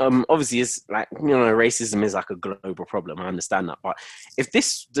happening, obviously it's like, you know, racism is like a global problem, I understand that, but if the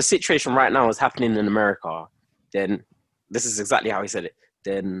situation right now is happening in America, then this is exactly how he said it,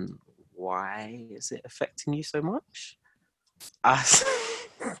 then why is it affecting you so much? I said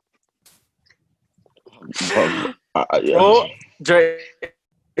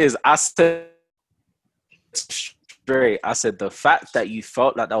straight, I said the fact that you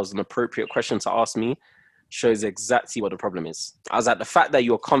felt like that was an appropriate question to ask me shows exactly what the problem is. I was like, the fact that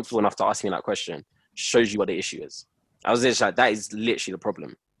you're comfortable enough to ask me that question shows you what the issue is. I was just like, that is literally the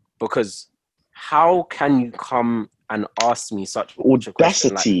problem. Because how can you come and ask me such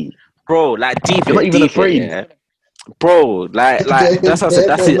audacity, like, bro? Like deep, you're not even afraid, yeah. Bro, like that's what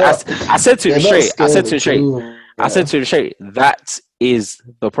I said. I said to him straight. I said to him straight. That is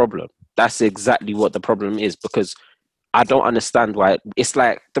the problem. That's exactly what the problem is, because I don't understand why. It's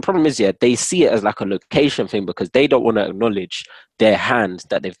like the problem is, yeah, they see it as like a location thing because they don't want to acknowledge their hand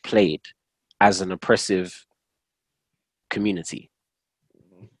that they've played as an oppressive community.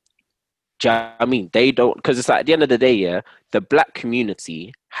 Do you know what I mean? They don't, because it's like at the end of the day, yeah, the black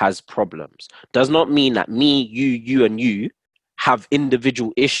community has problems. Does not mean that me, you, and you have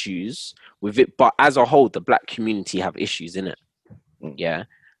individual issues with it, but as a whole, the black community have issues in it. Yeah,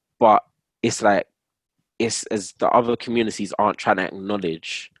 but it's like it's as the other communities aren't trying to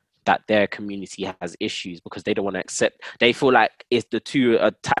acknowledge that their community has issues because they don't want to accept. They feel like if the two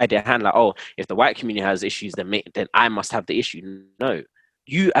are tied their hand, like, oh, if the white community has issues, then I must have the issue. No.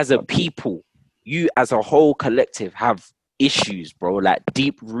 You as a people, you as a whole collective have issues, bro, like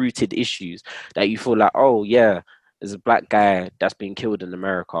deep-rooted issues that you feel like, oh, yeah, there's a black guy that's been killed in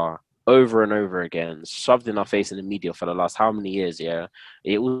America over and over again, shoved in our face in the media for the last how many years, yeah?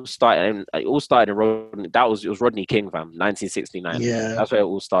 It all started in Rodney, it was Rodney King, fam, 1969. Yeah. That's where it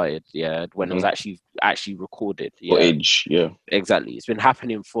all started, yeah, when it was actually recorded. Yeah. Footage, yeah. Exactly. It's been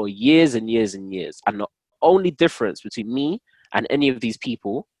happening for years and years and years. And the only difference between me and any of these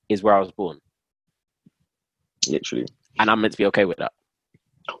people is where I was born. Literally. And I'm meant to be okay with that.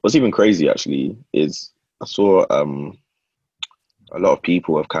 What's even crazy, actually, is I saw a lot of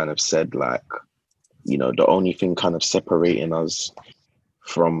people have kind of said, like, you know, the only thing kind of separating us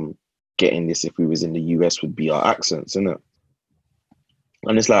from getting this if we was in the US would be our accents, isn't it?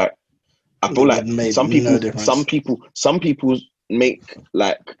 And it's like, I feel like some people make,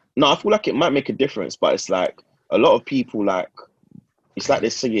 like, no, I feel like it might make a difference, but it's like, a lot of people, like, it's like they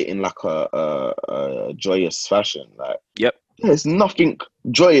say it in like a joyous fashion. Like, yep, there's nothing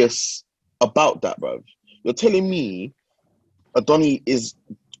joyous about that, bro. You're telling me Adoni is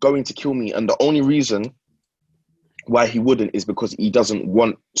going to kill me, and the only reason why he wouldn't is because he doesn't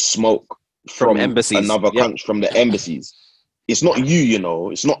want smoke from embassies, another country, from the embassies. It's not you, you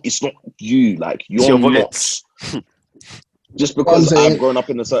know. It's not you. Like, you're not. Just because I've grown up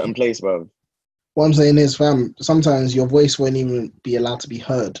in a certain place, bro. What I'm saying is, fam, sometimes your voice won't even be allowed to be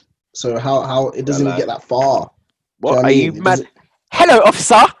heard. So how it doesn't even get that far. What, are you mad? Hello,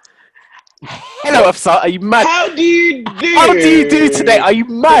 officer. Hello, officer. Are you mad? How do you do? How do you do today? Are you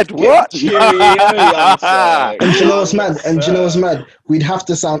mad? What? And do you know what's mad? And do you know what's mad? We'd have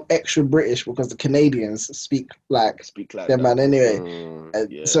to sound extra British because the Canadians speak like them, man.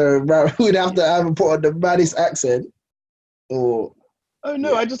 Anyway, so bro, we'd have to either put on the baddest accent or. Oh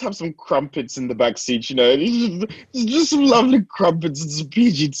no, I just have some crumpets in the back seat, you know. Just some lovely crumpets and some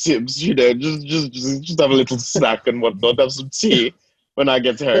PG tips, you know. Just have a little snack and whatnot. Have some tea when I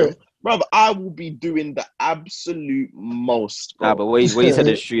get home. Brother, I will be doing the absolute most, bro. Nah, but what you said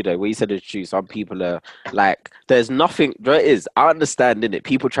is true, though. What you said is true. Some people are like, there's nothing. Joy is, I understand, innit?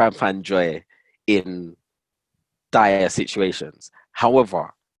 People try and find joy in dire situations.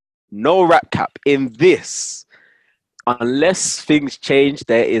 However, no rap cap in this. Unless things change,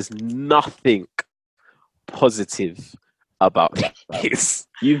 there is nothing positive about this.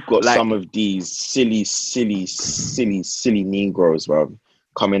 You've got like, some of these silly Negroes, bro,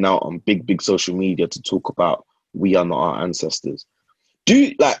 coming out on big social media to talk about we are not our ancestors. Do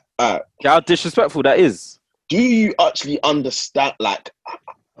you, like... how disrespectful that is. Do you actually understand, like...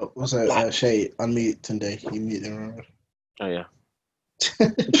 What's that? Shay, unmute Tunde. You mute them. Oh, yeah.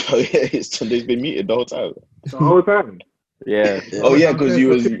 Oh yeah, they've been muted the whole time. The whole time. Yeah. Oh yeah, because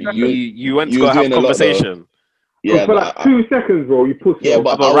you went to go have a conversation. Yeah, for like 2 seconds, bro. You pushed. Yeah,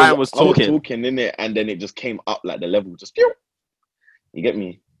 but Ryan was talking. I was talking in it, and then it just came up like the level just. Pew! You get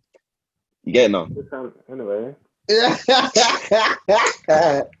me? You get it now? Anyway.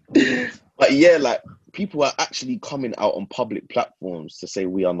 But yeah, like people are actually coming out on public platforms to say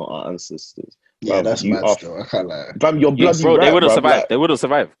we are not our ancestors. Yeah, that's mad still. I can't lie. Fam, you're bloody bro, right, they wouldn't bruv. survive. Like, they wouldn't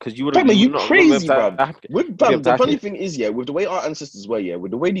survive because you would have. Fam, are you crazy, bro? The funny thing is, yeah, with the way our ancestors were, yeah, with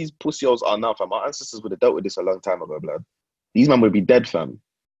the way these pussios are now, fam, our ancestors would have dealt with this a long time ago, blood. These men would be dead, fam.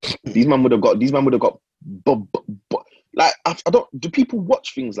 These men would have got. Like, I don't. Do people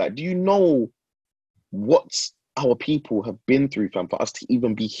watch things like? Do you know what our people have been through, fam, for us to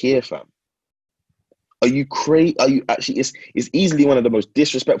even be here, fam? Are you crazy? Are you actually? It's easily one of the most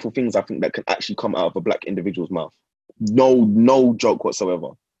disrespectful things I think that can actually come out of a black individual's mouth. No joke whatsoever.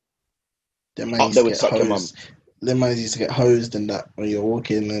 Up there with suck your mum. Them man used to get hosed and that when you're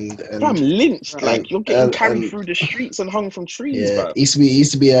walking and fam, lynched, like you're getting carried through the streets and hung from trees. Yeah, it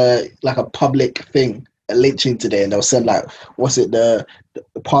used to be a public thing, a lynching today, and they'll send like the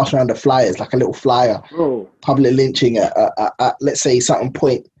pass around the flyers, like a little flyer, public lynching at let's say certain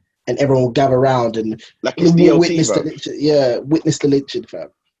point. And everyone will gather around and like it's DLT, witness the lynching. Yeah, witness the lynching, fam.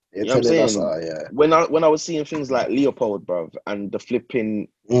 You know what I'm saying? When I was seeing things like Leopold, bruv, and the flipping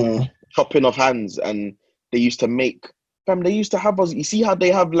chopping of hands, and they used to have us. You see how they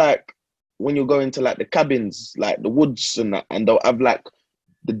have like when you go into like the cabins, like the woods and that, and they'll have like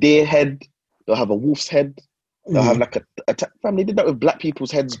the deer head. They'll have a wolf's head. They'll have like a fam. They did that with black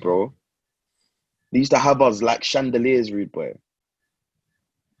people's heads, bro. They used to have us like chandeliers, rude boy.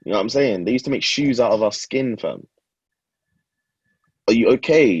 You know what I'm saying? They used to make shoes out of our skin, fam. Are you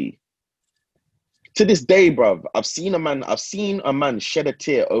okay? To this day, bruv, I've seen a man shed a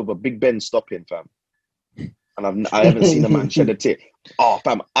tear over Big Ben stopping, fam. And I haven't seen a man shed a tear. Oh,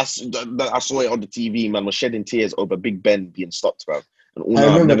 fam, I saw it on the TV, man was shedding tears over Big Ben being stopped, fam. And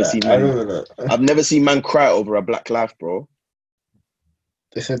I've never seen man cry over a black life, bro.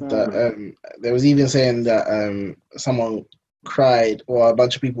 They said that there was even saying that someone cried, or a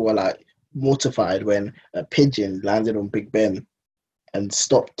bunch of people were like mortified when a pigeon landed on Big Ben and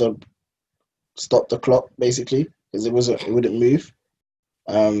stopped the clock basically because it wouldn't move.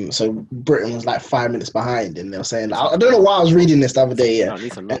 So Britain was like 5 minutes behind, and they were saying, I don't know why I was reading this the other day. Yeah, I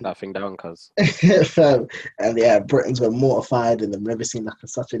need to note that thing down, cuz. And yeah, Britons were mortified, and they've never seen like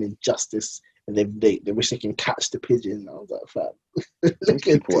such an injustice. And they wish they can catch the pigeon. I was like, fam, look at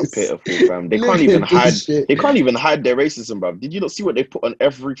people this. Are pitiful, fam. They can't even hide. They can't even hide their racism, bro. Did you not see what they put on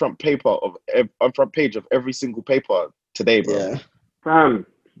every front page of every single paper today, bro? Yeah, fam,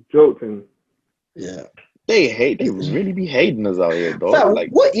 joking. Yeah, they really be hating us out here, dog. Fam,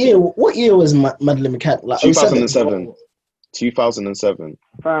 like, what year was Madeleine McCann? Like 2007. 2007.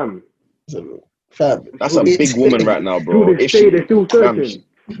 Fam, that's a big woman right now, bro. They're still searching.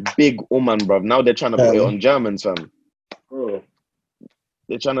 Big woman, bruv. Now they're trying to put it on Germans, fam. Oh.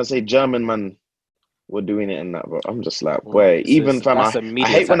 They're trying to say German, man. We're doing it in that, bro. I'm just like, boy. Even fam, I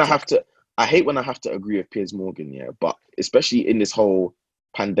hate when I have to agree with Piers Morgan, yeah. But especially in this whole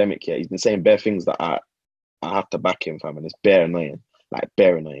pandemic, yeah, he's been saying bare things that I have to back him, fam, and it's bare annoying,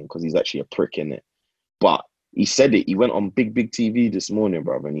 because he's actually a prick in it. But he said it. He went on big TV this morning,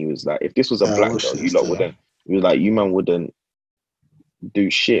 bruv, and he was like, if this was a black girl, you lot wouldn't. He was like, you man wouldn't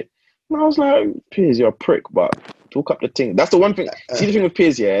do shit. And I was like, Piers, you're a prick, but talk up the thing. That's the one thing. See the thing with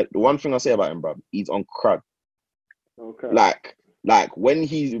Piers, yeah. The one thing I say about him, bro, he's on crud. Okay. Like when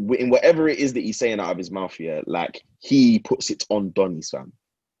he's in whatever it is that he's saying out of his mouth, yeah, like he puts it on Donny's, fam.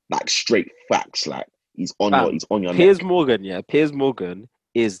 Like straight facts. Like he's on your Piers neck. Morgan, yeah. Piers Morgan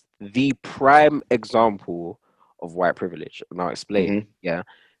is the prime example of white privilege. And I'll explain. Yeah.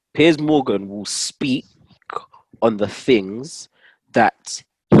 Piers Morgan will speak on the things that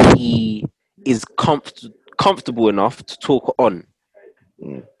he is comfortable enough to talk on. Do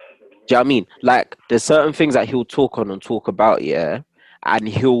you know what I mean? Like, there's certain things that he'll talk on and talk about, yeah, and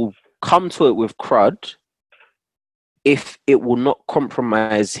he'll come to it with crud if it will not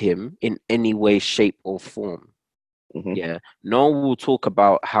compromise him in any way, shape, or form. Yeah. No one will talk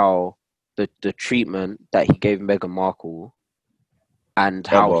about how the treatment that he gave Meghan Markle and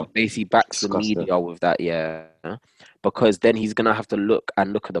how he basically backs the media with that, yeah. Because then he's gonna have to look at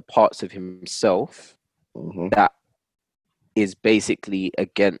the parts of himself that is basically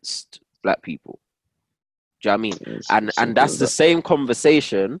against black people. Do you know what I mean? And that's the same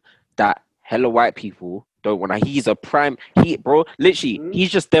conversation that hella white people don't want. He's a prime. He's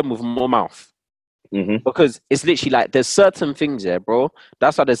just them with more mouth. Because it's literally like there's certain things, yeah, bro.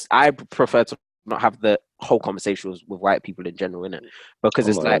 That's why I prefer to not have the whole conversation with white people in general, innit? Because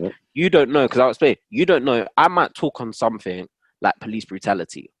it's like you don't know. Because I'll explain. You don't know. I might talk on something like police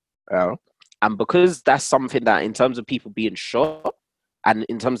brutality, and because that's something that, in terms of people being shot, and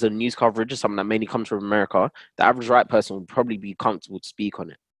in terms of news coverage, is something that mainly comes from America, the average white person would probably be comfortable to speak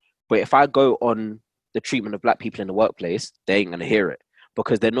on it. But if I go on the treatment of black people in the workplace, they ain't gonna hear it.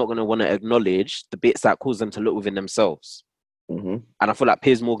 Because they're not going to want to acknowledge the bits that cause them to look within themselves. And I feel like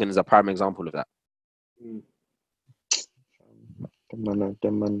Piers Morgan is a prime example of that.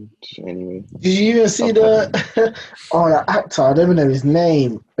 Anyway. Did you even see the actor? I don't even know his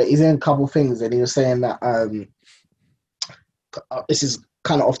name, but he's in a couple things, and he was saying that this is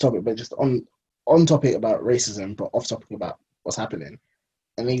kind of off topic, but just on topic about racism, but off topic about what's happening.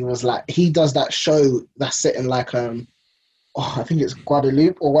 And he was like, he does that show that's set in like I think it's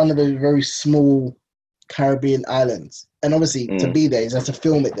Guadeloupe or one of those very small Caribbean islands. And obviously, to be there, he's had to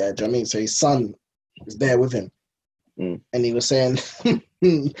film it there. Do you know what I mean? So his son is there with him. And he was saying,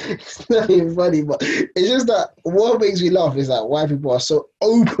 it's not even funny, but it's just that what makes me laugh is that white people are so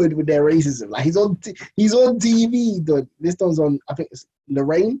open with their racism. Like he's on TV. This one's on, I think it's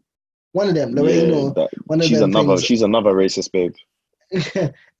Lorraine. One of them, Lorraine, or one of them. She's another racist babe.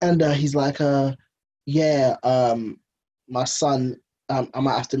 And he's like, my son, I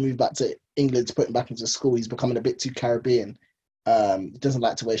might have to move back to England to put him back into school. He's becoming a bit too Caribbean. He doesn't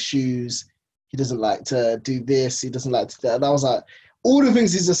like to wear shoes. He doesn't like to do this. He doesn't like to do that. And I was like, all the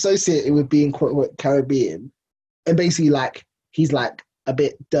things he's associated with being quote unquote Caribbean. And basically, like, he's like a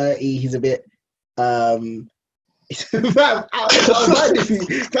bit dirty. He's a bit, I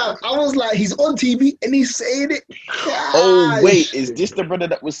was like, he's on TV and he's saying it. Oh, wait, is this the brother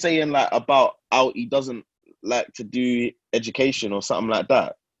that was saying like about how he doesn't like to do education or something like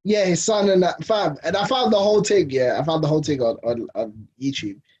that? Yeah, his son and that fam. And I found the whole thing, on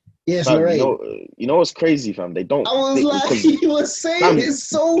YouTube. Yes, fam, Lorraine. You know what's crazy, fam? They don't. I was like, he was saying it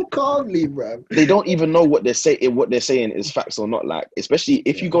so calmly, bro. They don't even know what they're saying. What they're saying is facts or not. Like, especially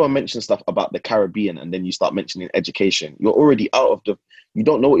if you go and mention stuff about the Caribbean and then you start mentioning education, you're already out of the. You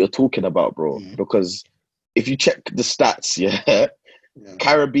don't know what you're talking about, bro. Because if you check the stats,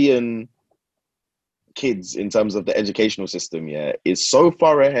 Caribbean kids in terms of the educational system, is so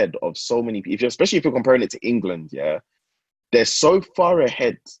far ahead of so many people. Especially if you're comparing it to England, they're so far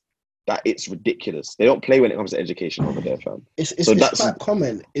ahead that it's ridiculous. They don't play when it comes to education over there, fam. It's quite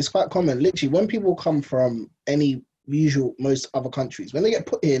common. It's quite common. Literally, when people come from most other countries, when they get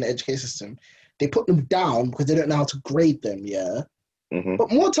put here in the education system, they put them down because they don't know how to grade them,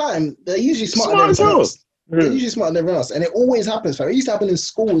 But more time, they're usually smarter than everyone else. They're usually smarter than everyone else. And it always happens, fam. It used to happen in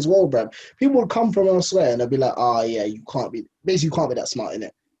school as well, bruv. People would come from elsewhere and they'll be like, you can't be that smart,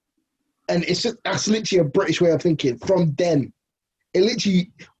 innit? And that's literally a British way of thinking from then. It literally,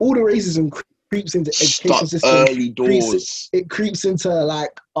 all the racism creeps into education system. Early doors. It creeps into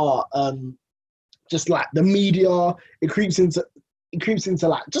like, just like the media. It creeps into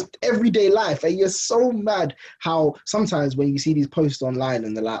like just everyday life. And you're so mad how sometimes when you see these posts online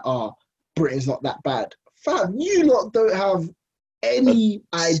and they're like, Britain's not that bad. Fam, you lot don't have any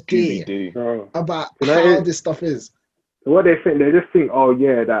idea about how this stuff is. So what they just think,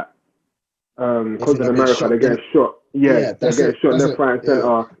 that because in America they're getting shot. They're getting shot left, right, and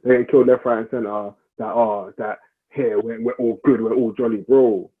center. They're getting killed left, right, and center. That here we're all good, we're all jolly,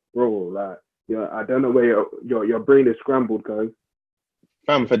 bro. Like, I don't know where your brain is scrambled, guys.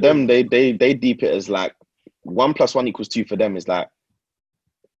 Fam, for them, they deep it as like 1 + 1 = 2. For them is like,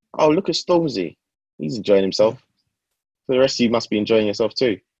 oh, look at Stormzy, he's enjoying himself. For the rest of you must be enjoying yourself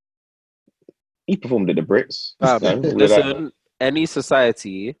too. He performed at the Brits. Listen, any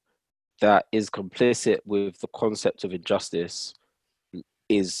society that is complicit with the concept of injustice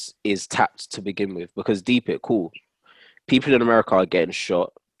is tapped to begin with, because deep it, cool. People in America are getting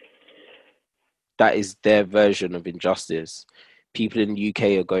shot. That is their version of injustice. People in the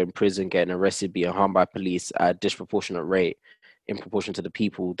UK are going to prison, getting arrested, being harmed by police at a disproportionate rate in proportion to the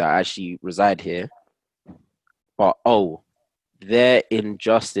people that actually reside here. But their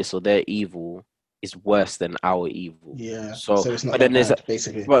injustice or their evil is worse than our evil. Yeah. So it's not that bad,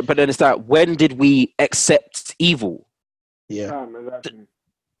 basically. But then it's that, when did we accept evil? Yeah.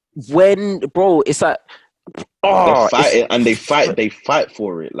 When, bro, it's like, they fight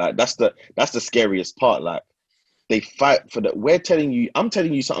for it. Like that's the scariest part. Like they fight for that. I'm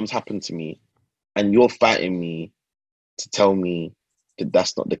telling you something's happened to me, and you're fighting me to tell me that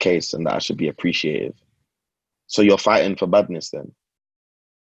that's not the case and that I should be appreciative. So you're fighting for badness then.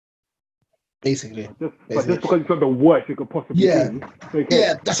 Basically. But just because it's not the worst you could possibly do.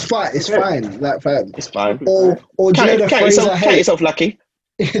 Yeah, that's fine. It's fine. Like, fam. It's fine. Or do you know the phrase I hate? Count yourself lucky.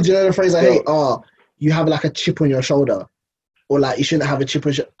 Do you know the phrase I hate? Oh, you have like a chip on your shoulder. Or like, you shouldn't have a chip on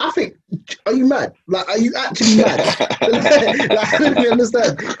your shoulder. I think, are you mad? Like, are you actually mad? Like, I don't really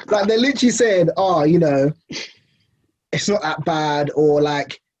understand. Like, they're literally saying, oh, you know, it's not that bad. Or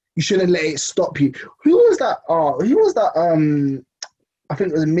like, you shouldn't let it stop you. Who was that? I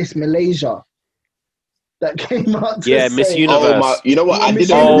think it was Miss Malaysia that came out to Miss say, Universe. You know what? I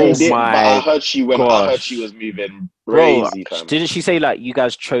didn't read it, but I heard she went. I heard she was moving crazy. Bro, didn't she say like you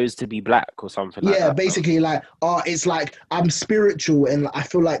guys chose to be black or something? Like that, basically like, it's like I'm spiritual and I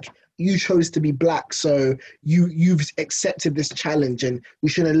feel like you chose to be black, so you've accepted this challenge and you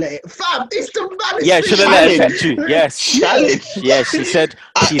shouldn't let it. Fam, it's the maddest. Yeah, shouldn't let it affect you. Yes, challenge. Yeah, she said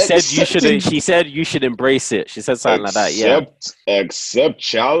you should. She said you should embrace it. She said something like that. Yeah. Accept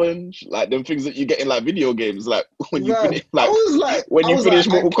challenge, like them things that you get in like video games, like when you finish, like when you finish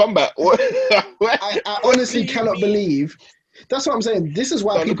Mortal Kombat. I honestly cannot believe. That's what I'm saying. This is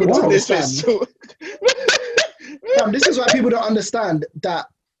why people don't understand. Fam, this is why people don't understand that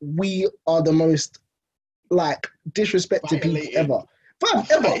we are the most like disrespected people ever. Fam,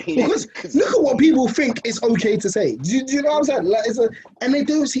 ever. Because look at what people think is okay to say. Do you know what I'm saying? Like, and they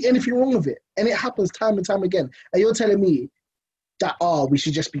don't see anything wrong with it. And it happens time and time again. And you're telling me that, we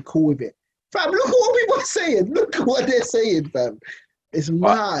should just be cool with it. Fam, look at what people are saying. Look at what they're saying, fam. It's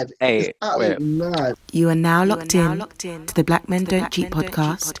mad. It's absolutely mad. You are now locked in to the Black Men Don't Cheat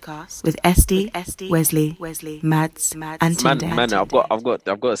podcast with SD, Wesley, Mads, and Tunde. Man,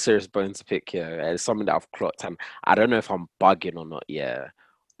 I've got a serious bone to pick here. It's something that I've clocked, and I don't know if I'm bugging or not. Yeah,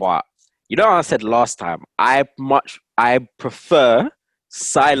 but you know what I said last time. I prefer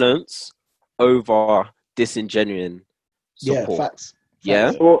silence over disingenuine support. Yeah, facts.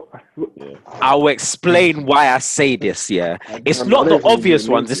 Yeah, I'll explain why I say this. Yeah, it's not the obvious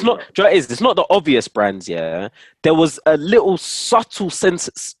ones. It's not. Do you know what it is? It's not the obvious brands. Yeah, there was a little subtle sense.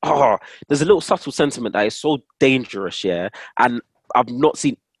 There's a little subtle sentiment that is so dangerous. Yeah, and I've not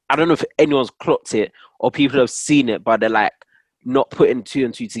seen. I don't know if anyone's clocked it or people have seen it, but they're like not putting two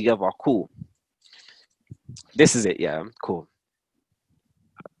and two together. Cool. This is it. Yeah, cool.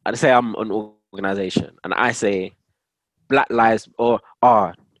 I say I'm an organization, and I say Black Lives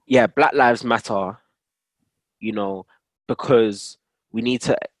Black Lives Matter, you know, because we need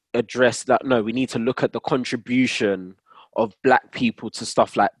to address that. No, we need to look at the contribution of black people to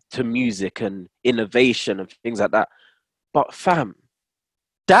stuff like to music and innovation and things like that. But fam,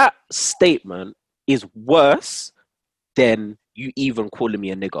 that statement is worse than you even calling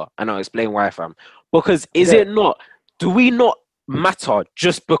me a nigger. And I'll explain why, fam. Because it not, do we not matter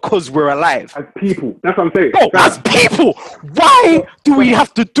just because we're alive? As people, that's what I'm saying. Bro, as people, why do we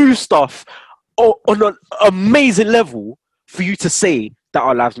have to do stuff on an amazing level for you to say that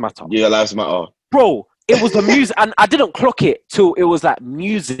our lives matter? Yeah, lives matter. Bro, it was the music, and I didn't clock it till it was like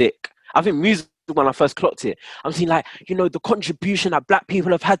music. I think music when I first clocked it. I'm saying like, you know, the contribution that black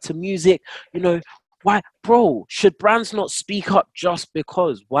people have had to music, you know, why, bro, should brands not speak up just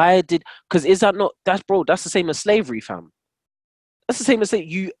because? Because is that not, that's the same as slavery, fam. That's the same as saying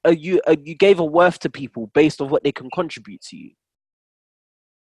you gave a worth to people based on what they can contribute to you.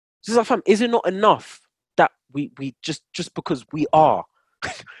 So like, fam, is it not enough that we just because we are,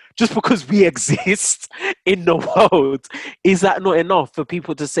 just because we exist in the world, is that not enough for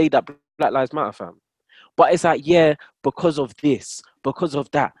people to say that Black Lives Matter, fam? But it's like, yeah, because of this, because of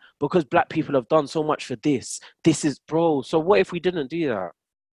that, because black people have done so much for this. This is, bro. So what if we didn't do that?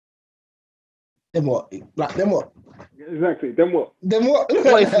 Then what? Like, then what? Exactly. Then what? Then what?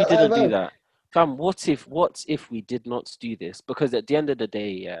 What if we didn't do that? Fam, what if we did not do this? Because at the end of the day,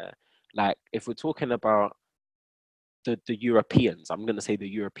 yeah, like if we're talking about the Europeans, I'm gonna say the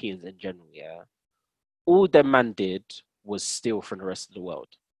Europeans in general, yeah, all their man did was steal from the rest of the world.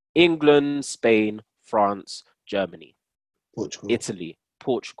 England, Spain, France, Germany, Portugal, Italy,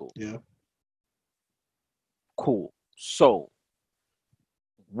 Portugal. Yeah. Cool. So,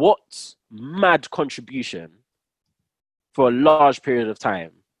 what mad contribution for a large period of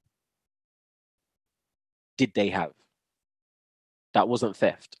time did they have that wasn't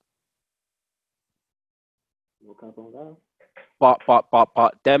theft? But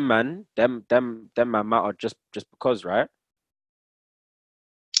them man matter just because, right?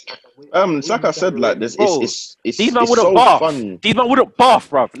 It's like I said, like this, it's these man it's wouldn't so bath. fun. These man wouldn't bath,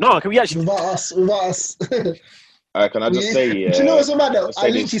 bruv. No, can we actually? Without us. Can I just say, do you know what's so mad? I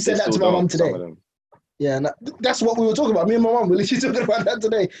literally said that to my mum today. Yeah, and that's what we were talking about. Me and my mum were literally talking about that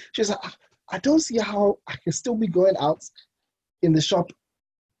today. She was like, I don't see how I can still be going out in the shop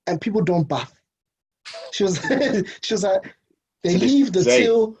and people don't bath. She was like, they leave the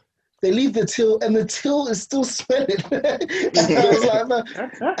till, and the till is still smelling.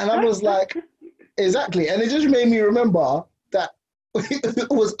 and I was like, exactly. And it just made me remember that it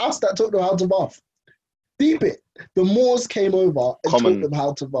was us that taught them how to bath. Deep it. The Moors came over and taught them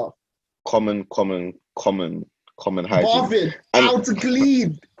how to bath. Common hygiene. Bathing, how to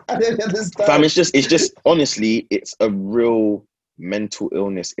clean. I don't understand. Fam, it's just honestly, it's a real mental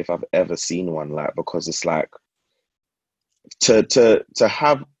illness if I've ever seen one. Like, because it's like to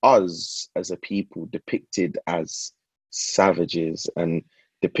have us as a people depicted as savages and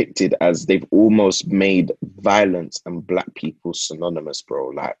depicted as they've almost made violence and black people synonymous, bro.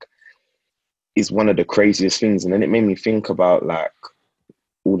 Like, is one of the craziest things. And then it made me think about like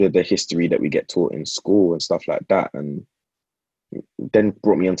all of the history that we get taught in school and stuff like that. And then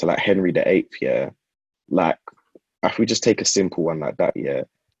brought me onto like Henry VIII, yeah. Like, if we just take a simple one like that, yeah.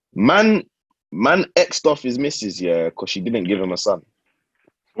 Man X'd off his missus, yeah, because she didn't give him a son.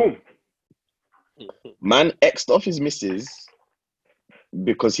 Man X'd off his missus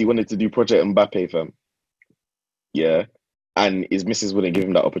because he wanted to do Project Mbappe, fam. Yeah. And his missus wouldn't give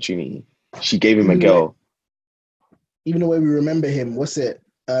him that opportunity. She gave him a girl. Even the way we remember him, what's it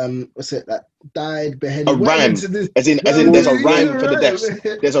that died beheaded? A rhyme. As in there's a rhyme for the deaths.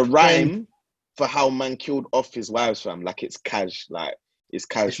 There's a rhyme for how man killed off his wives, fam. Like, it's cash, like it's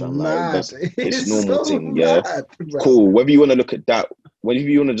cash, fam. Like, it's normal so thing, yeah. Mad, cool. Whether you want to look at that, whether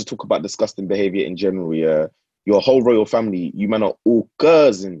you want to just talk about disgusting behavior in general, yeah. Your whole royal family, you man are all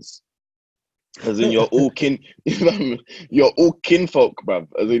cousins. As in, you're all you're all kinfolk, bruv.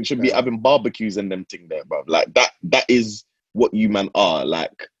 As in, should be having barbecues and them thing there, bruv. Like, that is what you man are.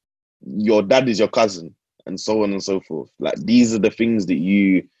 Like, your dad is your cousin, and so on and so forth. Like, these are the things that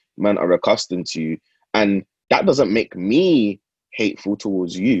you man are accustomed to, and that doesn't make me hateful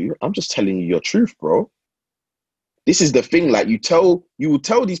towards you. I'm just telling you your truth, bro. This is the thing. Like, you will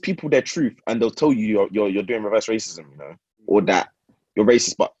tell these people their truth, and they'll tell you you're doing reverse racism, you know, or that you're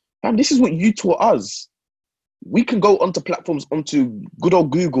racist. But fam, this is what you taught us. We can go onto platforms, onto good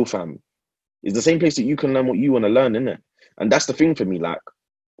old Google, fam. It's the same place that you can learn what you want to learn, innit? And that's the thing for me. Like,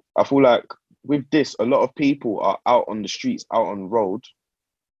 I feel like with this, a lot of people are out on the streets, out on the road,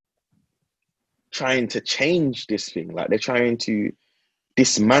 trying to change this thing. Like, they're trying to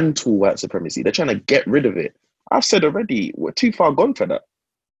dismantle white supremacy. They're trying to get rid of it. I've said already, we're too far gone for that.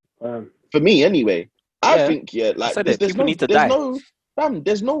 For me, anyway. I think, yeah, like, there's no,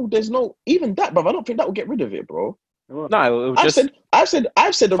 even that, bro. I don't think that will get rid of it, bro. No, I've said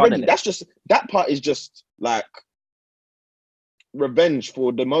already. That's just, that part is just like revenge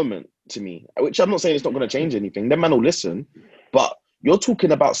for the moment to me, which I'm not saying it's not going to change anything. Them man will listen, but you're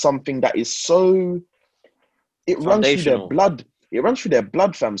talking about something that is so, it runs through their blood. It runs through their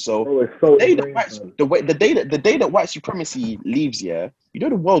blood, fam. So, the day that white supremacy leaves, yeah, you know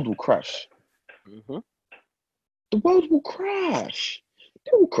the world will crash. Mm-hmm. The world will crash.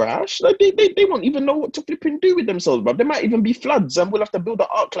 They will crash. Like, they won't even know what to flipping do with themselves, bro. There might even be floods, and we'll have to build an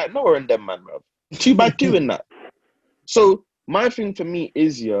ark like Noah and them, man, bro. 2 by 2 in that. So my thing for me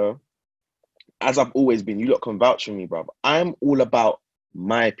is, yeah, as I've always been, you lot can vouch for me, bro. I'm all about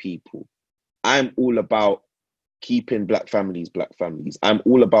my people. I'm all about keeping black families. I'm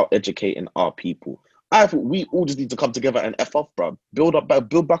all about educating our people. I thought we all just need to come together and F off, bro. Build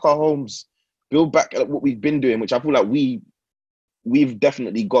back our homes. Build back what we've been doing, which I feel like we've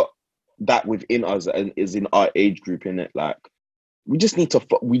definitely got that within us and is in our age group, innit? Like, we just need to,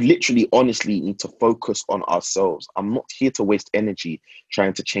 we literally, honestly need to focus on ourselves. I'm not here to waste energy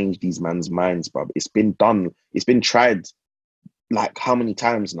trying to change these man's minds, bro. It's been done. It's been tried, like, how many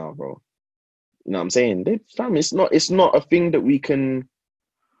times now, bro? You know what I'm saying? Fam, it's not a thing that we can,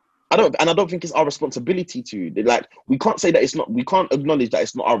 I don't think it's our responsibility to. Like, we can't say that it's not, we can't acknowledge that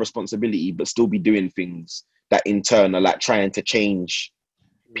it's not our responsibility, but still be doing things that in turn are like trying to change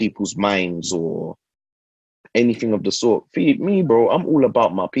people's minds or anything of the sort. For me, bro, I'm all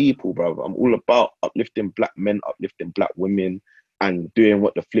about my people, bro. I'm all about uplifting black men, uplifting black women, and doing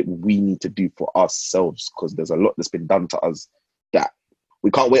what the flip we need to do for ourselves, because there's a lot that's been done to us that we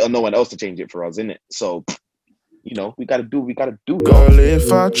can't wait on no one else to change it for us, innit? So, you know, we gotta do. Girl,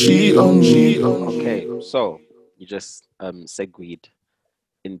 if I cheat on you. Okay, so you just segued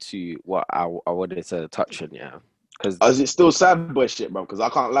into what I wanted to touch on, yeah. Because is it still sad boy shit, bro? Because I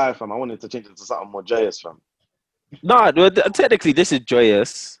can't lie, fam. I wanted to change it to something more joyous, fam. No, technically this is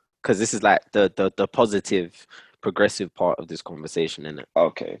joyous because this is like the positive, progressive part of this conversation, innit?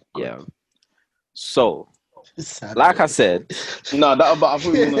 Okay. Good. Yeah. So Like I said, no, that but I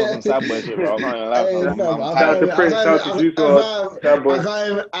thought you were on sad boy shit, bro.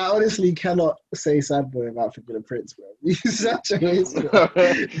 I honestly cannot say sad boy without thinking of Prince, bro. He's such a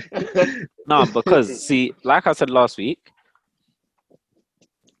no, because see, like I said last week,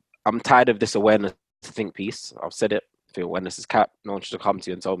 I'm tired of this awareness think piece. I've said it. If awareness is capped, no one should come to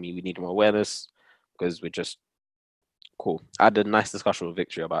you and tell me we need more awareness because we're just cool. I had a nice discussion with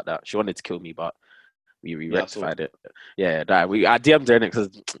Victory about that. She wanted to kill me, but we rectified it. Yeah, that I DM'd her in it because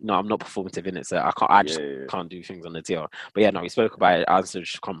no, I'm not performative in it, so I just can't do things on the TL. But yeah, no, we spoke about it. I said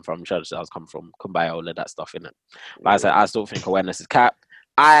come from church. I was come from Kumbaya, all of that stuff in it. But I said I still think awareness is capped.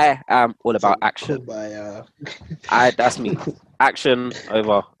 I am all about action. That's me. Action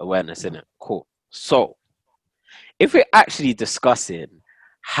over awareness in it. Cool. So, if we're actually discussing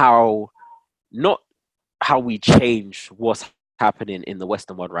not how we change what's happening in the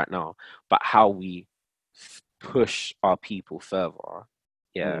Western world right now, but how we push our people further,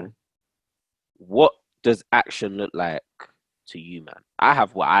 what does action look like to you, man? I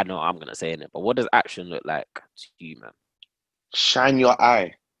have what I know I'm going to say in it, but what does action look like to you, man? Shine your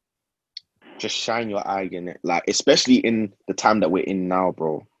eye. Just shine your eye in it. Like, especially in the time that we're in now,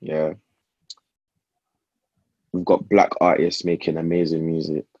 bro. Yeah. We've got black artists making amazing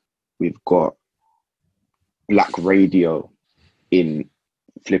music. We've got black radio in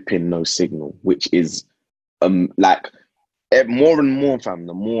flipping No Signal, which is like more and more, fam.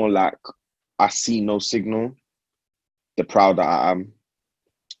 The more like I see No Signal, the prouder I am.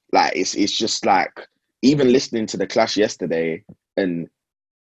 Like it's just like even listening to The Clash yesterday, and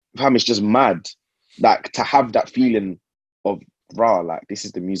fam, it's just mad. Like to have that feeling of like this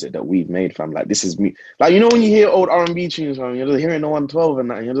is the music that we've made, fam. Like this is me. Like, you know when you hear old R&B tunes, fam, you're just hearing the 112 and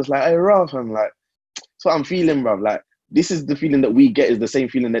that, and you're just like, hey, raw, fam. Like that's what I'm feeling, bruv. Like this is the feeling that we get, is the same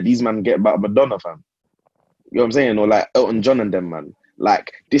feeling that these men get about Madonna, fam. You know what I'm saying? Or like Elton John and them, man.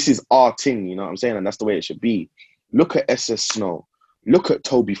 Like this is our thing, you know what I'm saying? And that's the way it should be. Look at SS Snow. Look at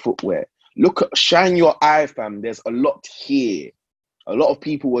Toby Footwear. Look at Shine Your Eye, fam. There's a lot here. A lot of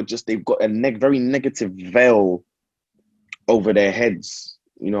people are just, they've got a very negative veil over their heads,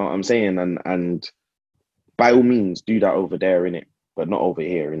 you know what I'm saying? And by all means, do that over there, innit? But not over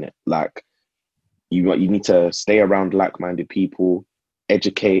here, innit? Like, you need to stay around like-minded people,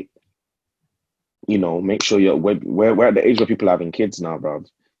 educate, you know, make sure we're at the age where people are having kids now, bro.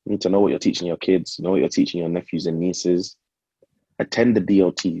 You need to know what you're teaching your kids, know what you're teaching your nephews and nieces. Attend the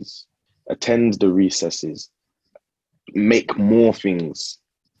DOTs, attend the recesses, make more things,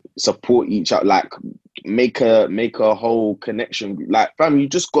 support each other, like make a whole connection. Like, fam, you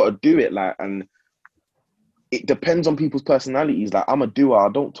just gotta do it. Like, and it depends on people's personalities. Like, I'm a doer, I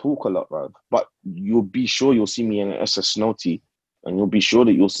don't talk a lot, bro. But you'll be sure you'll see me in an SS Snowty, and you'll be sure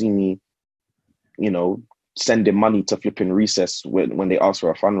that you'll see me, you know, sending money to flipping recess when they ask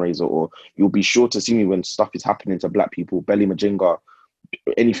for a fundraiser, or you'll be sure to see me when stuff is happening to black people, Belly Majinga,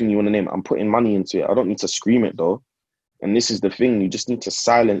 anything you want to name. I'm putting money into it. I don't need to scream it though. And this is the thing, you just need to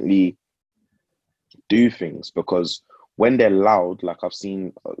silently do things, because when they're loud, like I've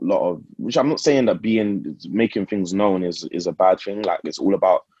seen a lot of, which I'm not saying that making things known is a bad thing. Like it's all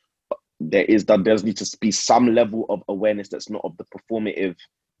about, there does need to be some level of awareness that's not of the performative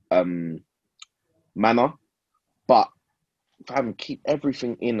manner, but keep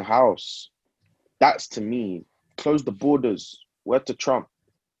everything in house. That's, to me, close the borders. Word to Trump.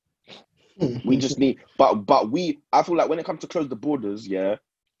 We just need, but I feel like when it comes to close the borders, yeah,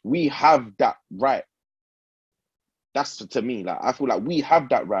 we have that right. That's, to me, like I feel like we have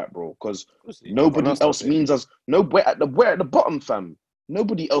that right, bro, because nobody else means us. No, we're at the bottom, fam.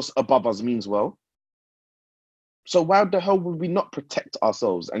 Nobody else above us means well. So why the hell would we not protect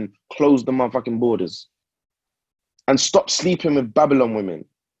ourselves and close the motherfucking borders? And stop sleeping with Babylon women.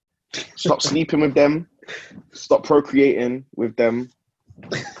 Stop sleeping with them. Stop procreating with them.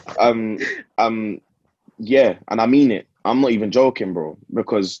 Yeah, and I mean it. I'm not even joking, bro.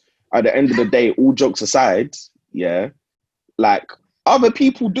 Because at the end of the day, all jokes aside, yeah, like other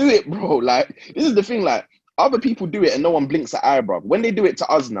people do it, bro. Like this is the thing, like other people do it and no one blinks an eye, bro. When they do it to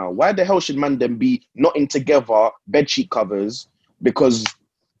us now, why the hell should man them be knotting together bedsheet covers because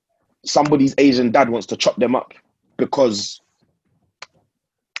somebody's Asian dad wants to chop them up? Because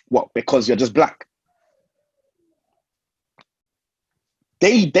what? Because you're just black.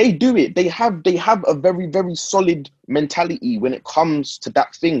 They do it. They have a very, very solid mentality when it comes to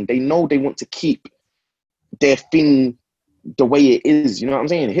that thing. They know they want to keep their thing the way it is. You know what I'm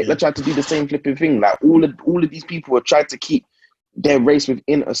saying? Hitler tried to do the same flipping thing. Like all of these people have tried to keep their race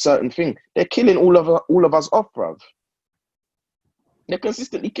within a certain thing. They're killing all of us off, bruv. They're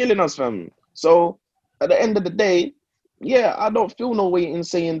consistently killing us, fam. So at the end of the day, yeah, I don't feel no way in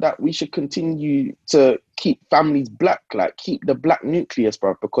saying that we should continue to keep families black, like keep the black nucleus,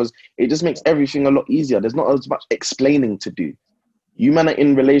 bro, because it just makes everything a lot easier. There's not as much explaining to do. You man are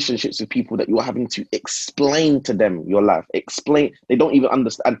in relationships with people that you're having to explain to them your life. Explain. They don't even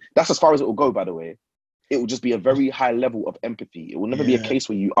understand. That's as far as it will go, by the way. It will just be a very high level of empathy. It will never be a case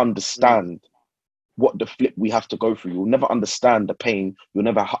where you understand what the flip we have to go through. You'll never understand the pain. You'll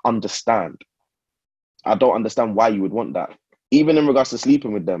never understand. I don't understand why you would want that. Even in regards to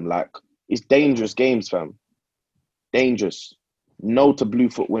sleeping with them, like, it's dangerous games, fam. Dangerous. No to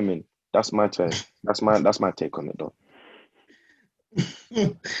Bluefoot women. That's my turn. That's my take on it, though.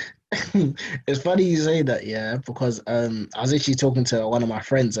 It's funny you say that, yeah, because I was actually talking to one of my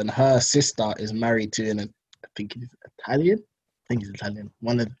friends, and her sister is married to I think he's Italian,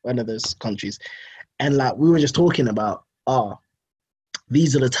 one of those countries, and like we were just talking about,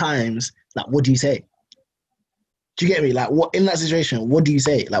 these are the times, like, what do you say? Do you get me? Like, what in that situation? What do you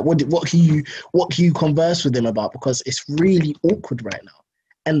say? Like, what can you converse with them about? Because it's really awkward right now,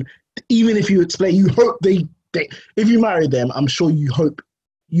 and even if you explain, you hope they if you marry them, I'm sure you'd hope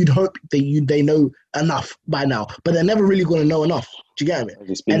they know enough by now, but they're never really going to know enough. Do you get me?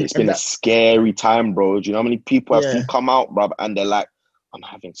 It's been a scary time, bro. Do you know how many people have come out, bro, and they're like, I'm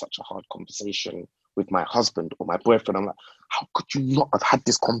having such a hard conversation with my husband or my boyfriend. I'm like, how could you not have had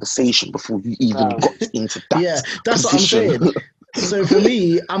this conversation before you even got into that? Yeah, that's position? What I'm saying. So for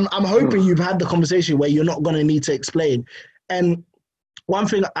me, I'm hoping you've had the conversation where you're not going to need to explain. And one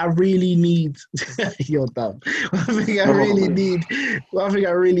thing I really need, you're dumb. One thing I really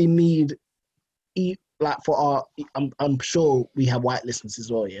need, like for our, I'm sure we have white listeners as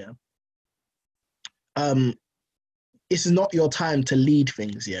well, yeah. This is not your time to lead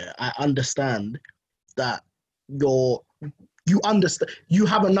things, yeah. I understand that you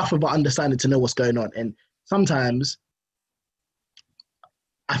have enough of an understanding to know what's going on, and sometimes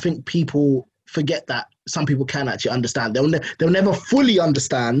I think people forget that some people can actually understand. They'll never fully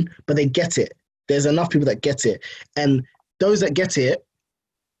understand, but they get it. There's enough people that get it. And those that get it,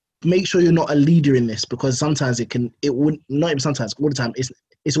 make sure you're not a leader in this, because sometimes not even sometimes, all the time,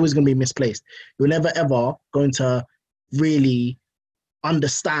 it's always going to be misplaced. You're never ever going to really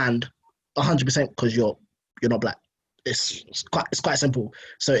understand 100% because you're not black. It's quite simple.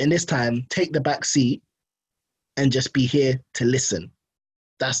 So in this time, take the back seat and just be here to listen.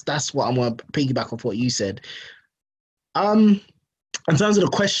 That's what I'm going to piggyback off what you said. In terms of the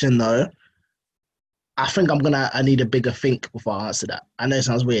question, though, I think I need a bigger think before I answer that. I know it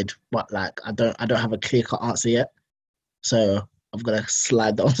sounds weird, but like I don't have a clear-cut answer yet. So I've got to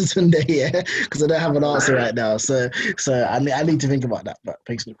slide that on to Sunday, yeah, because I don't have an answer right now. So I need to think about that. But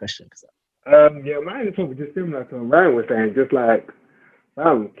thanks for the question. Yeah, mine is probably just similar to what Ryan was saying. Just like,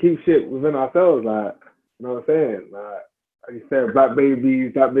 keep shit within ourselves. Like, you know what I'm saying? Like you said, black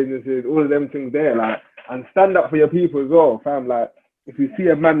babies, black businesses, all of them things there. Like, and stand up for your people as well, fam. Like, if you see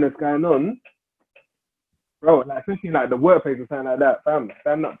a madness going on, bro, like especially like the workplace or something like that, fam,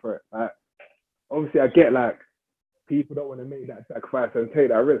 stand up for it. Like, obviously, I get like people don't want to make that sacrifice and take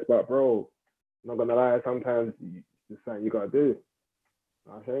that risk, but bro, I'm not gonna lie, sometimes it's something you gotta do. You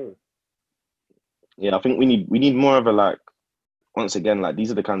know what I'm saying? Yeah, I think we need more of a, like, once again, like,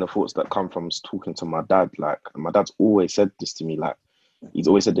 these are the kind of thoughts that come from talking to my dad. Like, and my dad's always said this to me. Like, he's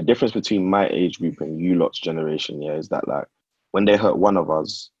always said the difference between my age group and you lot's generation, yeah, is that, like, when they hurt one of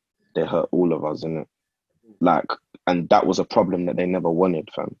us, they hurt all of us, innit? Like, and that was a problem that they never wanted,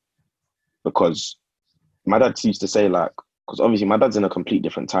 fam. Because my dad used to say, like, because obviously my dad's in a complete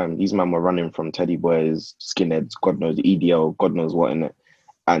different time. These men were running from Teddy Boys, skinheads, God knows, EDL, God knows what, innit?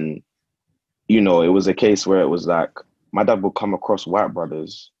 And, you know, it was a case where it was like, my dad would come across white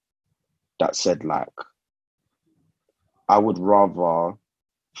brothers that said, like, I would rather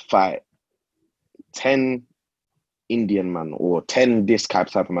fight 10 Indian man or 10 this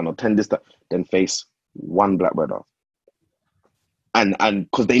type of man or 10 this type than face one black brother. And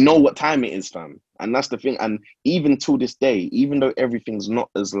because they know what time it is, fam. And that's the thing. And even till this day, even though everything's not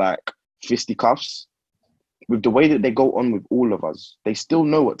as, like, fisticuffs, with the way that they go on with all of us, they still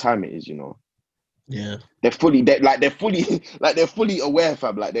know what time it is, you know. Yeah, they're fully aware,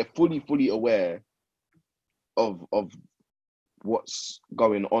 fam. Like, they're fully aware of what's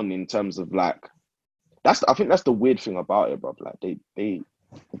going on in terms of, like, I think that's the weird thing about it, bro. Like,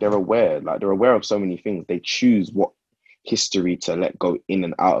 they're aware. Like, they're aware of so many things. They choose what history to let go in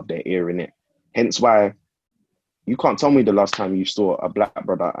and out of their ear, innit? Hence why you can't tell me the last time you saw a black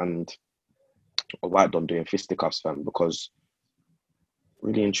brother and a white don doing fisticuffs, fam, because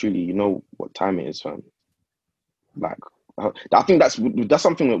really and truly, you know what time it is, fam. Like, I think that's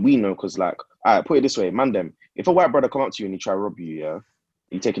something that we know because, like, all right, put it this way, man. Them, if a white brother come up to you and he try to rob you, yeah,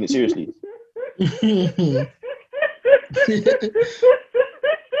 you taking it seriously? I'm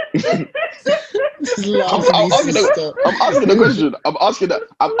asking the question.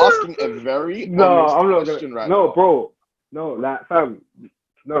 I'm asking a very honest question right now. Bro. No, like, fam.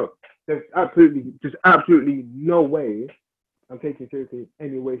 No, there's absolutely no way I'm taking it seriously in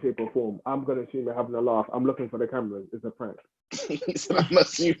any way, shape, or form. I'm gonna assume you're having a laugh. I'm looking for the cameras. It's a prank. I'm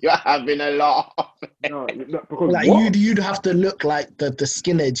assuming you're having a laugh. No, because like you'd have to look like the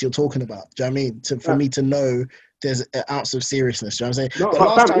skinheads you're talking about. Do you know what I mean? For me to know there's an ounce of seriousness. Do you know what I'm saying? The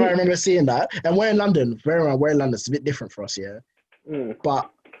last time I remember seeing that, and we're in London, we're in London. It's a bit different for us, yeah. But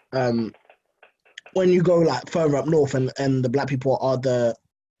when you go like further up north, and the black people are the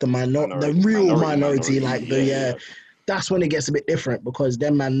real minority, like that's when it gets a bit different because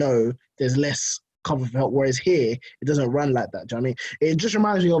them man know there's less cover for help, whereas here it doesn't run like that. Do you know what I mean? It just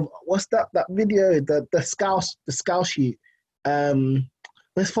reminds me of what's that video, the scout sheet.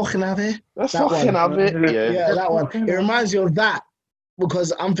 Let's fucking have it. Let's fucking have it. Yeah, that one. It reminds me of that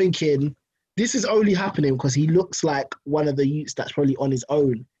because I'm thinking this is only happening because he looks like one of the youths that's probably on his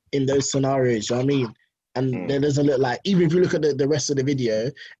own in those scenarios. You know what I mean? And there doesn't look like, even if you look at the rest of the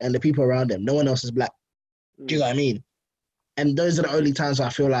video and the people around him, no one else is black. Do you know what I mean? And those are the only times I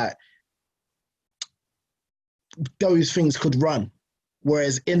feel like those things could run.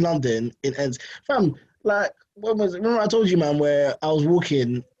 Whereas in London, it ends. Fam, like, remember I told you, man, where I was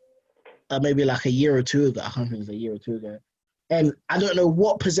walking maybe like a year or two ago. I can't think it was a year or two ago. And I don't know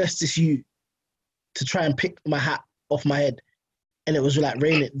what possessed this you to try and pick my hat off my head. And it was like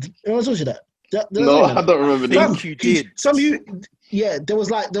raining. I told you that. No, I don't remember that. I think you did. Some of you, yeah, there was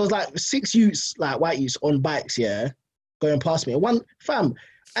like 6 youths, like white youths on bikes, yeah, going past me. One fam,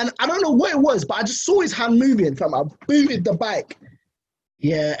 and I don't know what it was, but I just saw his hand moving, fam. I booted the bike.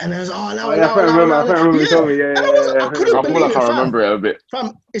 Yeah, and I was I can't remember you told me. Yeah, I couldn't believe it, I remember it a bit.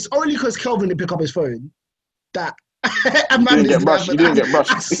 Fam, it's only because Kelvin didn't pick up his phone that You didn't get brushed.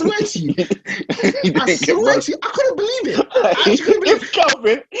 I swear to you. I couldn't believe it. If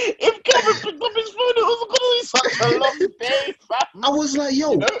Kelvin picked up his phone, it was going to be such a long day, fam. I was like,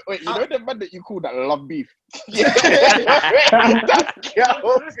 yo. You know the man that you call that love beef?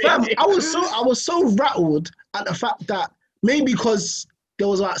 Fam, I was so rattled at the fact that maybe because there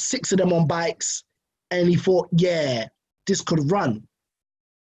was like 6 of them on bikes and he thought, yeah, this could run.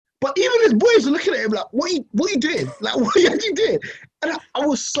 But even his boys were looking at him like, what are you doing? Like, what are you actually doing? And I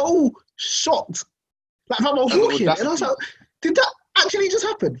was so shocked. Like, I was walking and I was like, did that actually just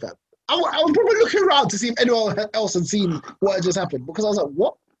happen, fam? I was probably looking around to see if anyone else had seen what had just happened because I was like,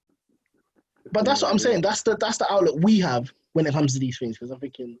 what? But that's what I'm saying. That's the outlook we have when it comes to these things because I'm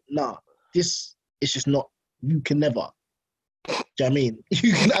thinking, nah, this is just not, you can never. Do you know what I mean?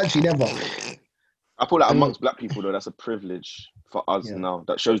 You can actually never. I feel like amongst black people, though, that's a privilege for us now.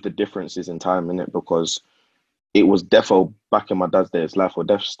 That shows the differences in time, innit? Because it was defo back in my dad's day. It's life or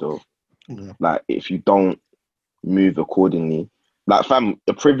death still. Yeah. Like, if you don't move accordingly. Like, fam,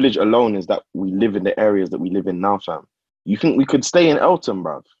 the privilege alone is that we live in the areas that we live in now, fam. You think we could stay in Elton,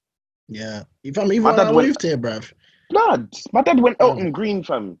 bruv? Yeah. Even when I moved here, bruv. Blood. My dad went Elton Green,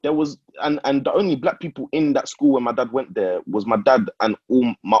 fam. There was, and the only black people in that school when my dad went there was my dad and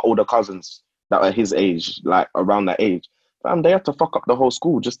all my older cousins that are his age, like around that age. Fam, they had to fuck up the whole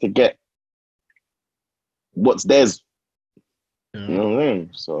school just to get what's theirs. You know what I mean?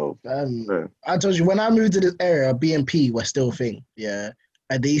 So, I told you, when I moved to this area, BNP was still a thing, yeah.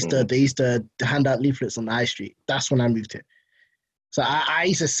 And they used to hand out leaflets on the high street. That's when I moved here. So I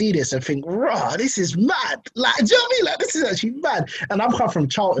used to see this and think, raw, this is mad. Like, do you know what I mean? Like, this is actually mad. And I'm come from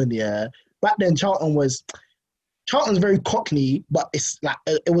Charlton, yeah. Back then, Charlton's very cockney, but it's like,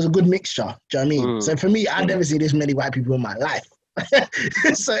 it was a good mixture. Do you know what I mean? So for me, I'd never seen this many white people in my life.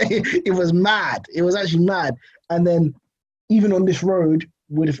 So it was mad. It was actually mad. And then even on this road,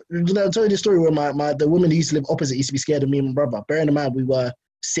 I'll tell you the story where the woman who used to live opposite used to be scared of me and my brother. Bearing in mind, we were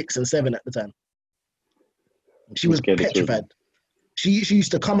 6 and 7 at the time. She was petrified. She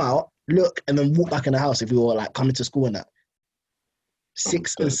used to come out, look, and then walk back in the house if we were like coming to school and that.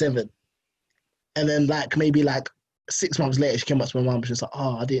 6 and 7. And then like maybe like 6 months later, she came up to my mum. She was like,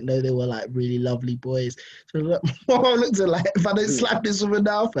 "Oh, I didn't know they were like really lovely boys." So like, my mum looked at her like, "If I don't slap this woman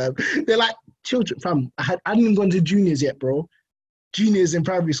now, fam." They're like children, fam. I hadn't even gone to juniors yet, bro. Juniors in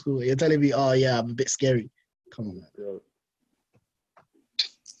primary school. You're telling me, "Oh yeah, I'm a bit scary." Come on,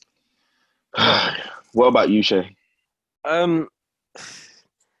 man. What about you, Shay? I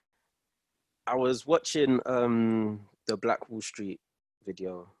was watching the Black Wall Street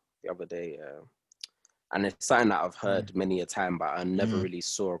video the other day, and it's something that I've heard many a time, but I never really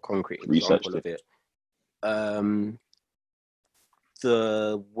saw a concrete example of it.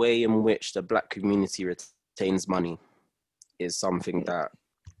 The way in which the Black community retains money is something that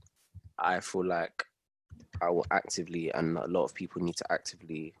I feel like I will actively, and a lot of people need to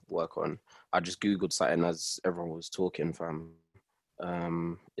actively work on. I just Googled something as everyone was talking, fam.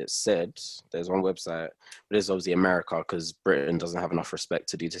 It said there's one website, but it's obviously America because Britain doesn't have enough respect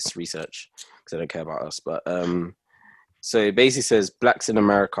to do this research because they don't care about us. But so it basically says blacks in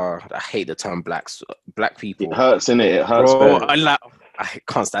America. I hate the term blacks. Black people. It hurts, innit? It hurts. Bro, I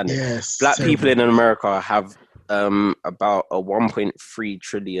can't stand it. Yes, Black people in America have about a $1.3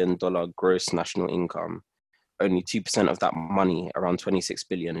 trillion gross national income. Only 2% of that money, around 26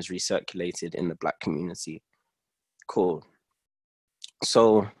 billion, is recirculated in the Black community. Cool.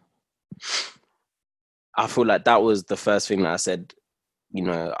 So I feel like that was the first thing that I said, you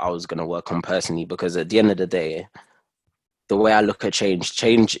know, I was going to work on personally, because at the end of the day, the way I look at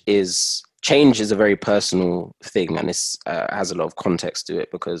change is a very personal thing, and it has a lot of context to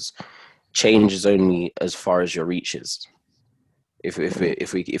it, because change is only as far as your reach is. If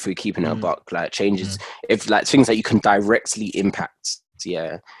we're keeping it a buck, like changes, if like things that you can directly impact,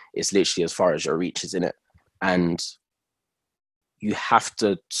 it's literally as far as your reach is, in it. And you have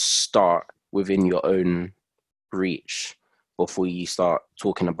to start within your own reach before you start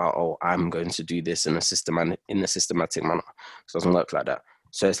talking about, oh, I'm going to do this in a systematic manner. It doesn't work like that.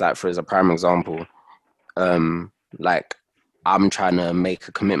 So it's like, for as a prime example, like I'm trying to make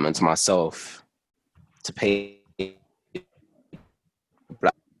a commitment to myself to pay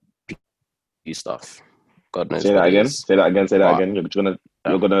Black people stuff. God knows. Say that again. Say that again.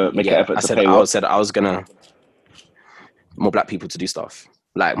 You're gonna make an effort to pay. I said I was gonna more Black people to do stuff.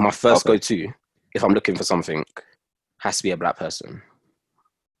 Like my first go-to, if I'm looking for something, has to be a Black person.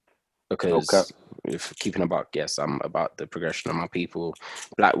 Because if keeping about, yes, I'm about the progression of my people.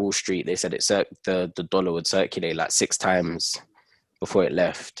 Black Wall Street, they said the dollar would circulate like 6 times before it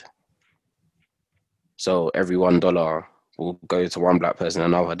left. So every $1 will go to one Black person,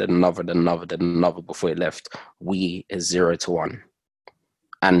 another, then another before it left. We is 0 to 1.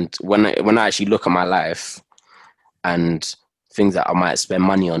 And when I actually look at my life and things that I might spend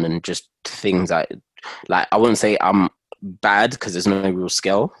money on, and just things that, like, I wouldn't say I'm bad because there's no real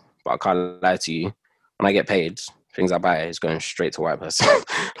scale, but I can't lie to you. When I get paid, things I buy is going straight to white person.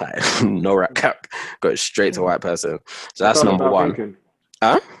 Like, no rat cap, goes straight to white person. So that's number one. Thinking.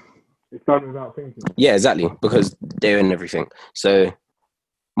 Huh? It's done without thinking. Yeah, exactly, because they're in everything. So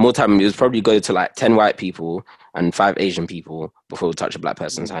more time, it would probably go to like 10 white people and 5 Asian people before we touch a Black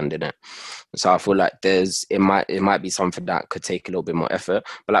person's hand in it. So I feel like it might be something that could take a little bit more effort.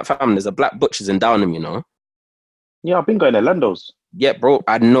 But like, fam, there's a Black butchers in Downham, you know? Yeah, I've been going to Lando's. Yeah, bro,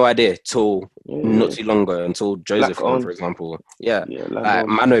 I had no idea till not too long ago, until Joseph, for example. Yeah, like,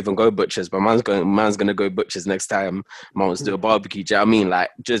 man don't even go butchers, but man's gonna go butchers next time man wants to do a barbecue. Do you know what I mean? Like,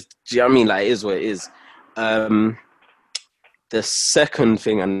 do you know what I mean? Like, it is what it is. The second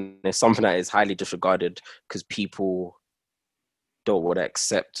thing, and it's something that is highly disregarded because people don't want to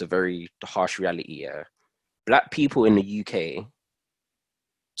accept a very harsh reality. Yeah, Black people in the UK,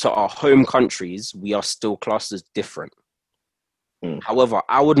 to our home countries, we are still classed as different. However,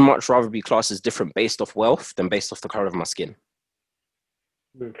 I would much rather be classed as different based off wealth than based off the color of my skin.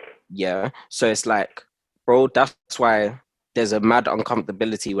 Yeah, so it's like, bro, that's why there's a mad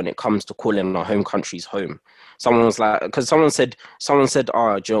uncomfortability when it comes to calling our home countries home. Someone was like, because someone said,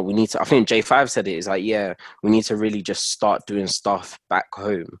 oh, Joe, we need to, I think J5 said it, is like, yeah, we need to really just start doing stuff back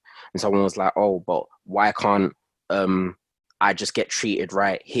home. And someone was like, oh, but why can't I just get treated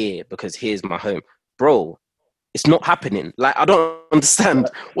right here because here's my home? Bro, it's not happening. Like, I don't understand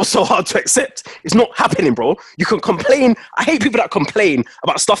what's so hard to accept. It's not happening, bro. You can complain. I hate people that complain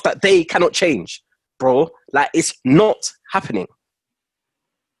about stuff that they cannot change, bro. Like, it's not happening.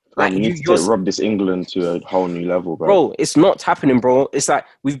 Like, you need to rub this England to a whole new level, bro. Bro, it's not happening, bro. It's like,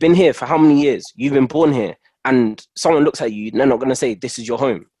 we've been here for how many years? You've been born here. And someone looks at you, they're not going to say, this is your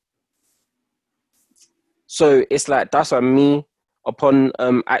home. So it's like, that's why me, upon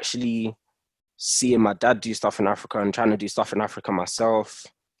actually seeing my dad do stuff in Africa and trying to do stuff in Africa myself,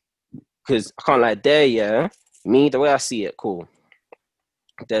 because I can't lie, me, the way I see it, cool.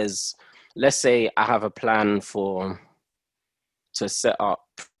 There's, let's say I have a plan to set up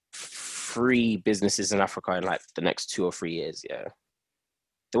 3 businesses in Africa in like the next 2 or 3 years, yeah.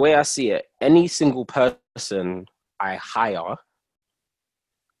 The way I see it, any single person I hire,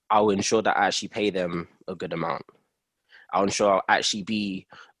 I'll ensure that I actually pay them a good amount. I'll ensure I'll actually be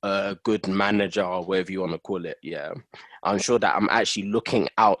a good manager or whatever you want to call it, yeah, I'm sure that I'm actually looking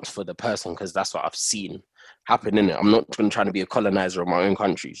out for the person because that's what I've seen happen in it. I'm not going to try to be a colonizer of my own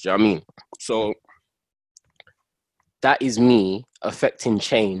country. Do you know what I mean? So that is me affecting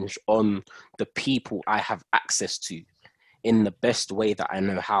change on the people I have access to in the best way that I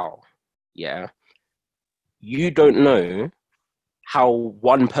know how. Yeah. You don't know how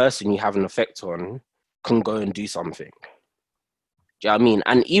one person you have an effect on can go and do something. Do you know what I mean?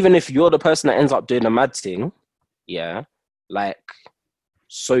 And even if you're the person that ends up doing a mad thing, yeah, like,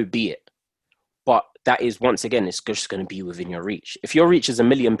 so be it. But that is, once again, it's just going to be within your reach. If your reach is 1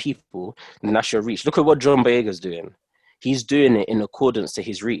 million people, then that's your reach. Look at what John Boyega's doing. He's doing it in accordance to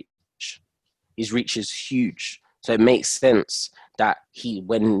his reach. His reach is huge. So it makes sense that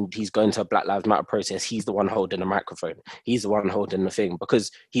when he's going to a Black Lives Matter protest, he's the one holding the microphone. He's the one holding the thing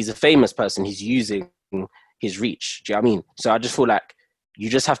because he's a famous person. He's using his reach. Do you know what I mean? So I just feel like you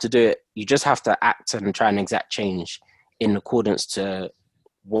just have to do it. You just have to act and try and exact change in accordance to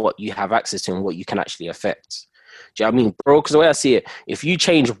what you have access to and what you can actually affect. Do you know what I mean, bro? Because the way I see it, if you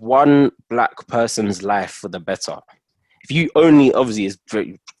change one Black person's life for the better, if you only,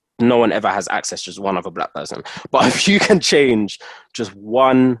 obviously, no one ever has access to just one other Black person, but if you can change just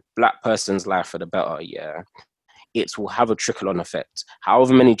one Black person's life for the better, yeah, it will have a trickle-on effect.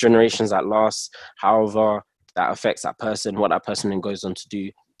 However many generations that lasts, however that affects that person, what that person then goes on to do,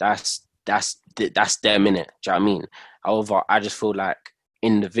 that's them, innit? Do you know what I mean? However, I just feel like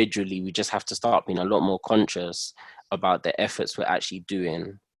individually, we just have to start being a lot more conscious about the efforts we're actually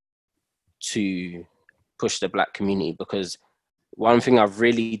doing to push the Black community. Because one thing I've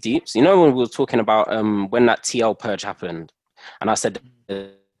really deeped, you know, when we were talking about when that TL purge happened, and I said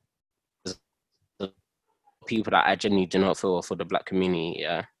people that I genuinely do not feel for the Black community,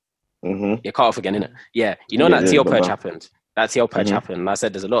 yeah. Mm-hmm. You cut off again, innit? Yeah, you know, that TL purge happened. That TL purge happened, and I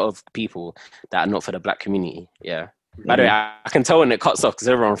said there's a lot of people that are not for the Black community, yeah. By the way, I can tell when it cuts off because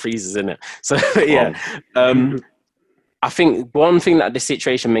everyone freezes, innit? So yeah, I think one thing that this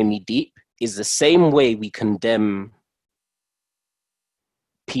situation made me deep is the same way we condemn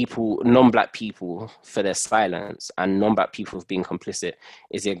people, non-Black people, for their silence and non-Black people for being complicit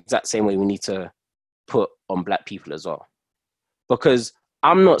is the exact same way we need to put on Black people as well. Because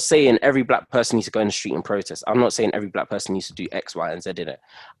I'm not saying every Black person needs to go in the street and protest. I'm not saying every Black person needs to do X, Y, and Z in it.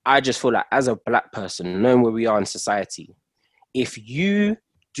 I just feel like as a Black person, knowing where we are in society, if you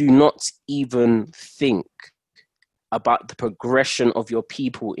do not even think about the progression of your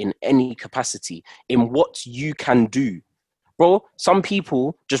people in any capacity, in what you can do, bro, some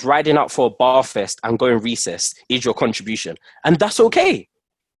people just riding out for a bar fest and going recess is your contribution. And that's okay.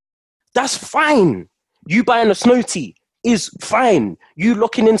 That's fine. You buying a snow tee is fine. You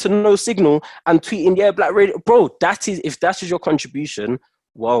locking into No Signal and tweeting, yeah, Black Radio, bro, if that is your contribution,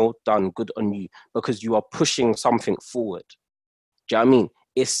 well done, good on you, because you are pushing something forward. Do you know what I mean?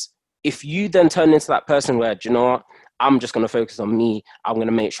 It's, if you then turn into that person where, do you know what, I'm just going to focus on me, I'm going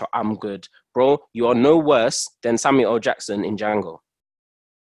to make sure I'm good, bro, you are no worse than Samuel L. Jackson in Django.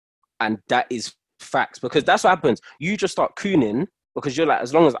 And that is facts, because that's what happens. You just start cooning because you're like,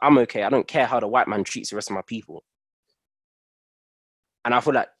 as long as I'm okay, I don't care how the white man treats the rest of my people. And I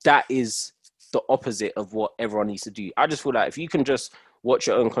feel like that is the opposite of what everyone needs to do. I just feel like if you can just watch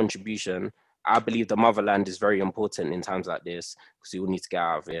your own contribution, I believe the motherland is very important in times like this because you will need to get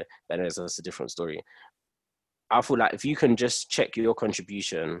out of here. But that's a different story. I feel like if you can just check your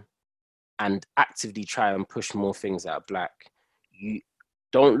contribution and actively try and push more things that are Black, you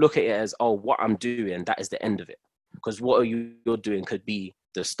don't look at it as, oh, what I'm doing, that is the end of it. Because what you're doing could be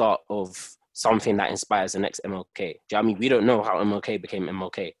the start of something that inspires the next MLK. Do you know what I mean? We don't know how MLK became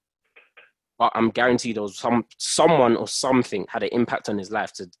MLK. But I'm guaranteed there was someone or something had an impact on his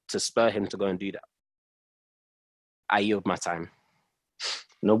life to spur him to go and do that. I yield my time.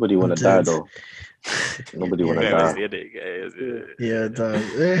 Nobody want to die, though. Nobody want to die. Yeah, dog.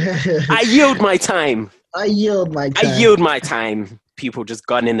 I yield my time. I yield my time. People just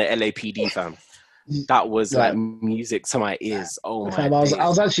gunning the LAPD, fam. That was like music to my ears. Oh my! Fam, I was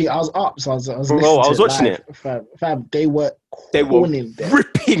up, so I was listening. Bro, I was watching it. Fam, they were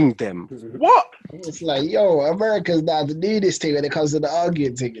ripping them. What? It's like, yo, America's not to do this thing when it comes to the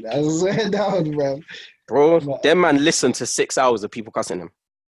arguing thing. I swear down, bro. Bro, them man listened to 6 hours of people cussing him.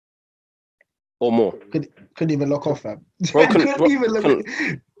 Or more. Couldn't even lock off, fam. Bro, couldn't even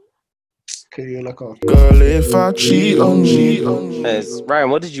lock off. Girl, if I cheat on you. Ryan,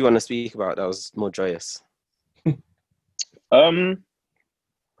 what did you want to speak about that was more joyous?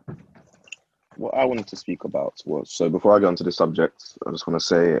 What I wanted to speak about was, so before I go into the subject, I just want to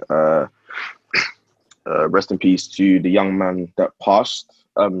say rest in peace to the young man that passed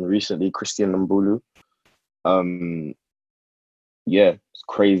recently, Christian Mbulu. Yeah, it's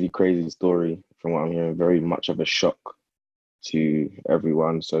crazy story from what I'm hearing. Very much of a shock to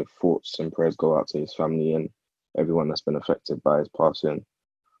everyone. So thoughts and prayers go out to his family and everyone that's been affected by his passing.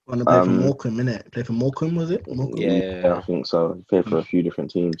 Want to play for Morecambe, innit? Play for Morecambe, was it? Morecambe? Yeah, I think so. He played for a few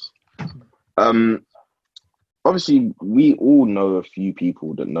different teams. Obviously, we all know a few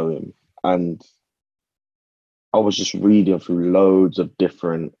people that know him, and I was just reading through loads of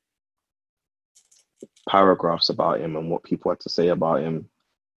different paragraphs about him and what people had to say about him,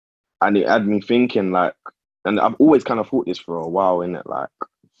 and it had me thinking, like, and I've always kind of thought this for a while, innit? Like,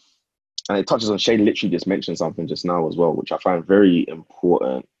 and it touches on, Shane literally just mentioned something just now as well, which I find very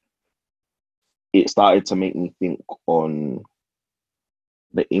important. It started to make me think on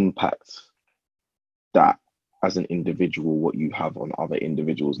the impact that, as an individual, what you have on other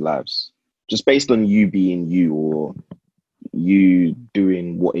individuals' lives, just based on you being you, or you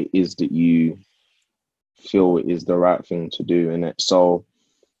doing what it is that you feel is the right thing to do in it. So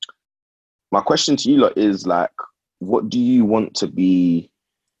my question to you lot is, like, what do you want to be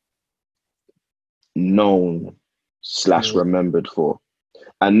known / remembered for?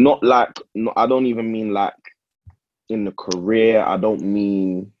 And not like, I don't even mean like in the career. I don't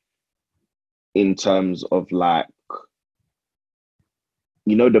mean in terms of, like,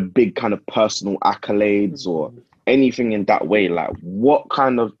 you know, the big kind of personal accolades or anything in that way. Like, what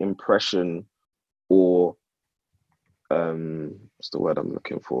kind of impression or what's the word I'm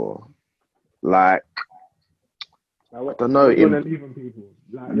looking for? Like, I don't know. What do you want to leave on people?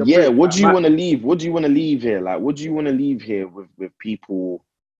 Like, what do you want to leave? What do you want to leave here? Like, what do you want to leave here with people?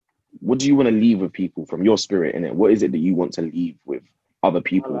 What do you want to leave with people from your spirit in it? What is it that you want to leave with other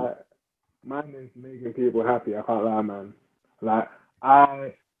people? Mine is making people happy. I can't lie, man. Like,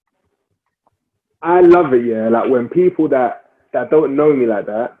 I love it, yeah. Like, when people that don't know me like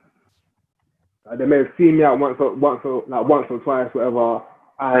that, like, they may have seen me out once or twice, whatever,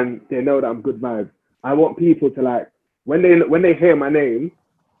 and they know that I'm good vibes. I want people to, like, when they hear my name,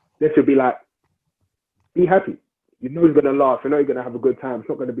 they should be like, be happy. You know you're gonna laugh. You know you're gonna have a good time. It's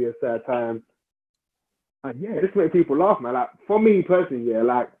not gonna be a sad time. And yeah, just make people laugh, man. Like, for me personally, yeah,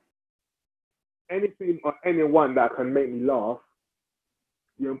 like, anything or anyone that can make me laugh,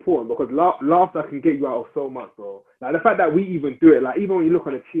 you're important, because laughter can get you out of so much, bro. Like, the fact that we even do it, like, even when you look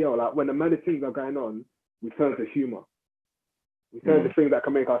on a chill, like, when the many things are going on, we turn to humor. We turn to things that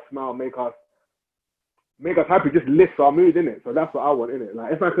can make us smile, make us happy, just lift our mood, innit? So that's what I want, innit?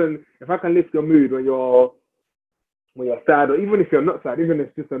 Like, if I can lift your mood when you're sad, or even if you're not sad, even if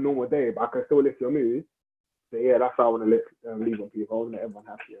it's just a normal day, but I can still lift your mood. So yeah, that's how I want to leave on people. I want to make everyone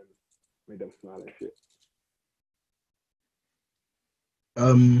happy and make them smile and shit.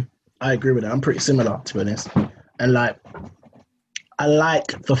 I agree with that. I'm pretty similar, to be honest. And, like, I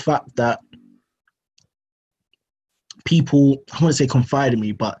like the fact that people, I want to say confide in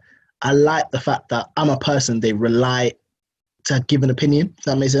me, but I like the fact that I'm a person they rely to give an opinion. Does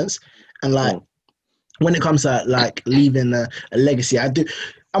that make sense? And, like, when it comes to, like, leaving a legacy, I'm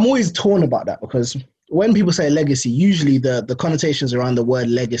always torn about that, because when people say legacy, usually the connotations around the word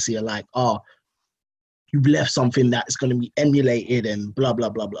legacy are like, oh, you've left something that's going to be emulated and blah, blah,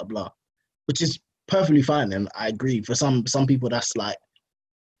 blah, blah, blah, which is perfectly fine. And I agree. For some people, that's like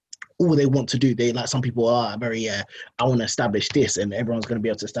all they want to do. They, like, some people are very, I want to establish this, and everyone's going to be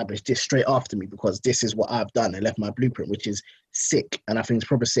able to establish this straight after me because this is what I've done and left my blueprint, which is sick. And I think it's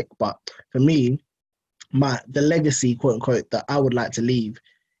proper sick. But for me, the legacy, quote unquote, that I would like to leave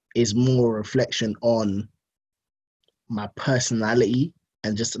is more a reflection on my personality,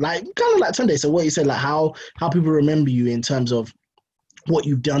 and just, like, kind of like Tunde. So what you said, like, how people remember you in terms of what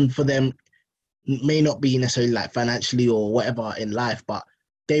you've done for them may not be necessarily, like, financially or whatever in life, but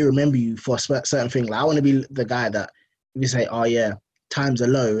they remember you for a certain thing. Like, I want to be the guy that if you say, oh yeah, times are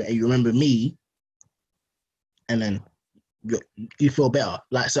low, and you remember me, and then you feel better.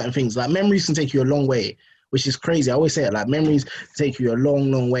 Like, certain things, like, memories can take you a long way, which is crazy. I always say it, like, memories take you a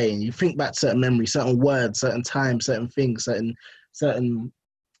long, long way, and you think back to certain memories, certain words, certain times, certain things, certain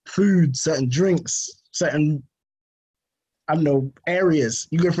food, certain drinks, certain, I don't know, areas.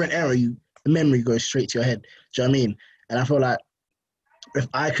 You go for an area, the memory goes straight to your head. Do you know what I mean? And I feel like if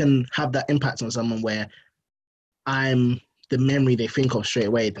I can have that impact on someone where I'm the memory they think of straight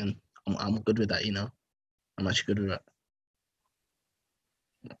away, then I'm good with that, you know? I'm actually good with that.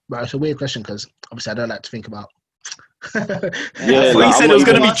 But it's a weird question, because obviously I don't like to think about. Yeah, he said it was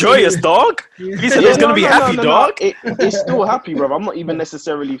going to be joyous, dog. He said it was going to be happy, dog. It's still happy, bro. I'm not even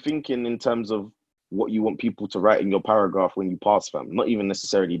necessarily thinking in terms of what you want people to write in your paragraph when you pass, fam. Not even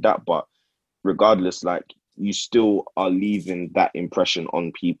necessarily that, but regardless, like, you still are leaving that impression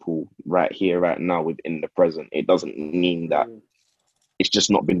on people right here, right now, within the present. It doesn't mean that it's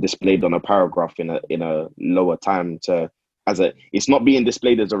just not been displayed on a paragraph in a lower time it's not being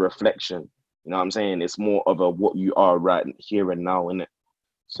displayed as a reflection. You know what I'm saying? It's more of a what you are right here and now, innit?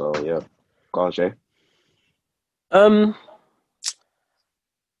 So yeah, go on, Shay.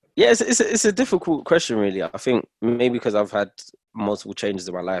 Yeah, it's a difficult question, really. I think maybe because I've had multiple changes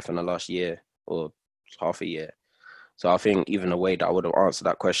in my life in the last year or half a year. So I think even the way that I would have answered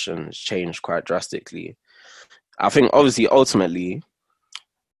that question has changed quite drastically. I think obviously ultimately,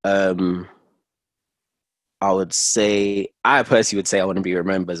 I personally would say I want to be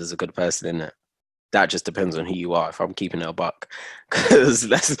remembered as a good person, innit? That just depends on who you are, if I'm keeping it a buck.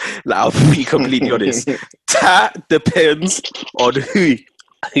 Because I'll be completely honest. That depends on who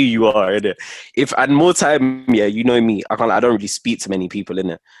you are, innit? And more time, yeah, you know me, I don't really speak to many people,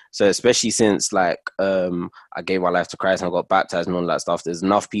 innit? So especially since I gave my life to Christ and I got baptized and all that stuff, there's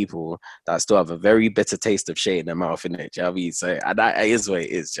enough people that still have a very bitter taste of shit in their mouth, innit? Do you know what I mean? So and that is what it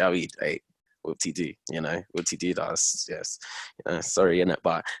is, do you know what I mean? Like, whoop-de-doo, you know, whoop-de-doo does, yes. Sorry, innit?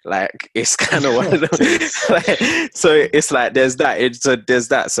 But it's kind of one of them. So it's like there's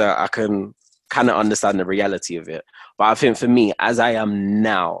that, so I can kind of understand the reality of it. But I think for me, as I am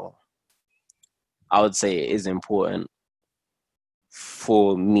now, I would say it is important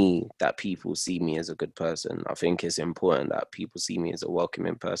for me that people see me as a good person. I think it's important that people see me as a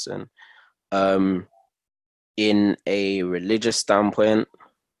welcoming person. In a religious standpoint,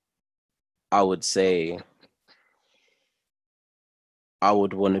 I would say I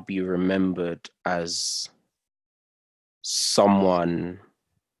would want to be remembered as someone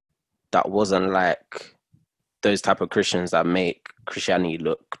that wasn't like those type of Christians that make Christianity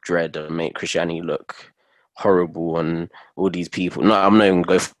look dread and make Christianity look horrible, and all these people. No, I'm not even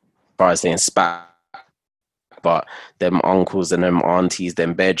going far as saying spat, but them uncles and them aunties,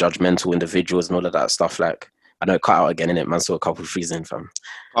 them bare judgmental individuals and all of that stuff. Like, I know, cut out again in it, man. Saw a couple of frees in, fam.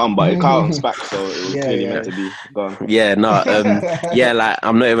 But it cut out on SPAC, so it was clearly meant to be. Go on. Yeah, no, yeah,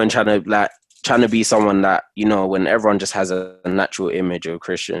 I'm not even trying to be someone that, you know, when everyone just has a natural image of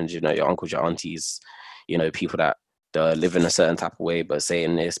Christians, you know, your uncles, your aunties, you know, people that live in a certain type of way, but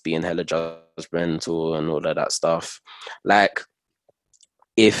saying this, being hella judgmental and all of that stuff. Like,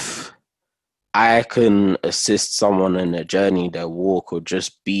 if I can assist someone in their journey, their walk, or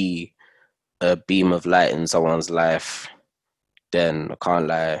just be a beam of light in someone's life, then I can't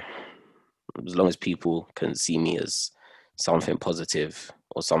lie. As long as people can see me as something positive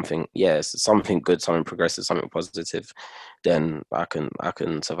or something, something good, something progressive, something positive, then I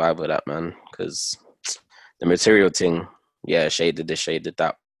can survive with that, man. Because the material thing, shaded this, shaded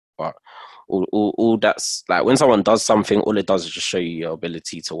that, but all that's like, when someone does something, all it does is just show you your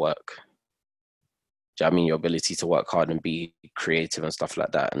ability to work. Do you know what I mean? Your ability to work hard and be creative and stuff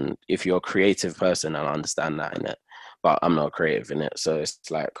like that. And if you're a creative person, I understand that in it, but I'm not creative in it. So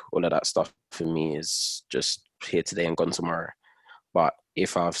it's like all of that stuff for me is just here today and gone tomorrow. But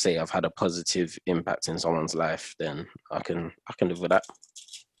if I've had a positive impact in someone's life, then I can live with that.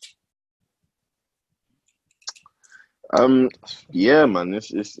 Yeah, man,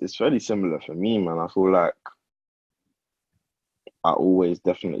 it's fairly similar for me, man. I feel like I always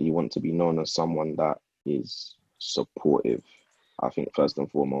definitely want to be known as someone that is supportive. I think first and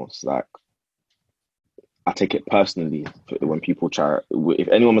foremost, like, I take it personally when people try. If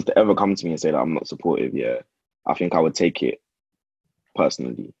anyone was to ever come to me and say that I'm not supportive, I think I would take it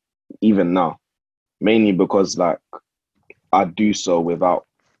personally, even now, mainly because like I do so without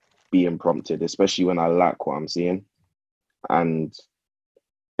being prompted, especially when I like what I'm seeing. And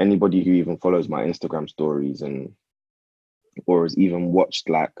anybody who even follows my Instagram stories or has even watched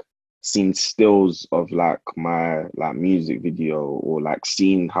seen stills of my music video, or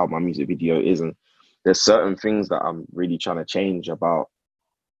seen how my music video is, and there's certain things that I'm really trying to change about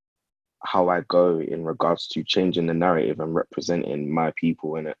how I go in regards to changing the narrative and representing my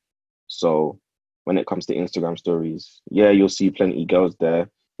people in it. So when it comes to Instagram stories, you'll see plenty girls there,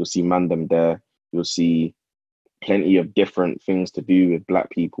 you'll see mandem there, you'll see plenty of different things to do with Black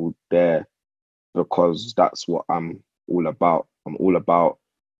people there, because that's what I'm all about. I'm all about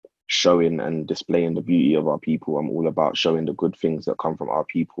showing and displaying the beauty of our people. I'm all about showing the good things that come from our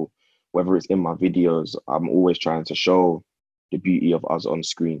people. Whether it's in my videos, I'm always trying to show the beauty of us on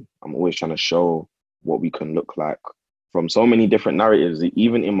screen. I'm always trying to show what we can look like from so many different narratives.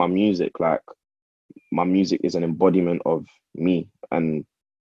 Even in my music, like, my music is an embodiment of me. And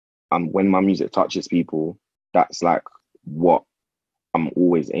when my music touches people, that's like what I'm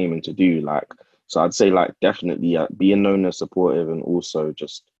always aiming to do. Like, so I'd say like definitely being known as supportive, and also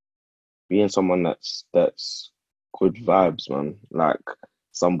just being someone that's good vibes, man. Like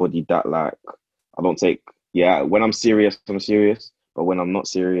somebody that like I don't take. Yeah, when I'm serious, I'm serious. But when I'm not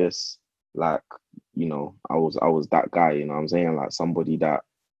serious, like you know, I was that guy. You know what I'm saying? Like somebody that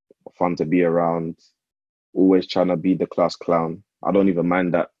fun to be around. Always trying to be the class clown. I don't even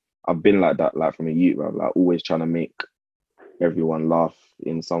mind that. I've been like that, like from a youth, bro. Like always trying to make everyone laugh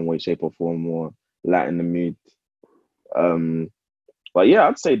in some way, shape, or form, or lighten the mood. But yeah,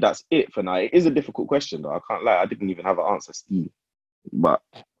 I'd say that's it for now. It is a difficult question, though. I can't lie. I didn't even have an answer, Steve. But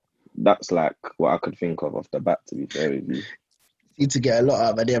that's like what I could think of off the bat, to be fair with you. Need to get a lot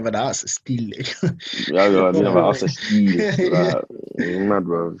out of the other answer, Steve. Yeah, I didn't have an answer, Steve. Like, mad,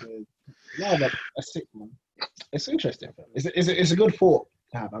 bro. No, but that's it, man. It's interesting. It's a good thought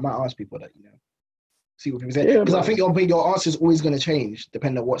to have. I might ask people that, you know, see what people say. Because I think your answer is always going to change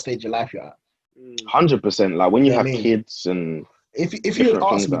depending on what stage of life you're at. 100%. Like when you have kids and if you had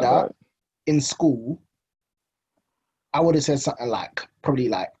asked me that in school, I would have said something like probably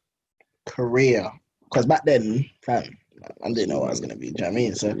like career. Because back then, fam, I didn't know what I was going to be. Do you know what I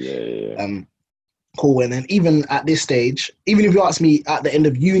mean? So cool. And then even at this stage, even if you ask me at the end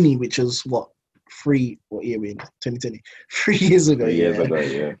of uni, which was what year we in? 2020? 3 years ago. 3 years ago,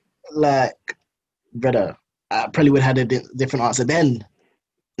 yeah. Like, brother, I probably would have had a different answer then.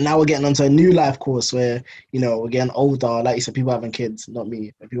 Now we're getting onto a new life course where, you know, we're getting older. Like you said, people having kids, not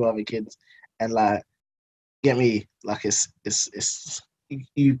me, but people having kids. And like, get me, like it's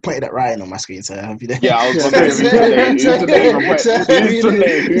you pointed that right on my screen, so have you there? Yeah, I was wondering who's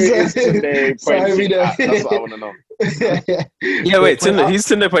today pointing at? That's what I want to know. Yeah, wait, Tinder, who's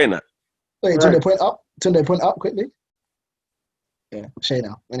Tinder pointing at? Wait, Tinder point up. Tinder point up quickly. Yeah, Shay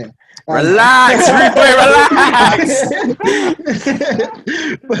now. Anyway. Relax, relax.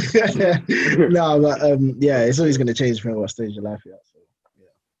 No, but yeah, it's always going to change from what stage of life you're at. So,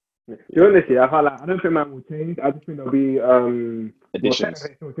 yeah. To be honest, I feel like I don't think man will change. I just think there'll be additions.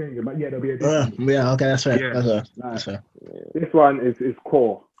 Well, changing, but yeah, there'll be additions. Yeah, okay, that's fair. Yeah. That's fair. This one is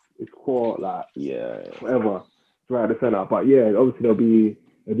core. It's core, like whatever, right at the center. But yeah, obviously there'll be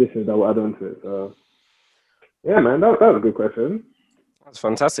additions that will add on to it. So yeah, man, that was a good question. That's a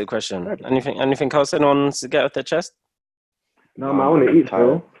fantastic question. Anything else anyone wants to get off their chest? No, man, I want to eat,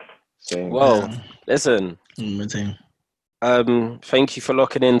 bro. Well, listen. Thank you for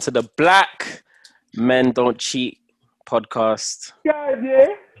locking into the Black Men Don't Cheat podcast. Yeah.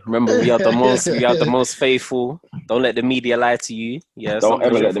 Remember, we are the most faithful. Don't let the media lie to you. Yeah, don't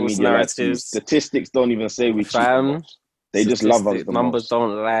ever let the media lie to you. Statistics don't even say we cheat. They just love us. Numbers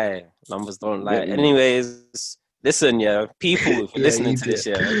don't lie. Anyways, listen, people, if you're listening to this,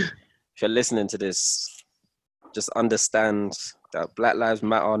 if you're listening to this, just understand that Black Lives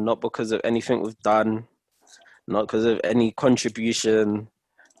Matter, not because of anything we've done, not because of any contribution,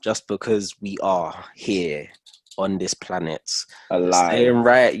 just because we are here on this planet. Alive. The same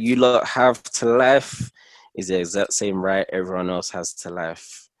right you lot have to life is the exact same right everyone else has to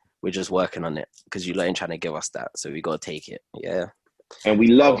life. We're just working on it because you lot ain't trying to give us that, so we gotta take it. Yeah. And we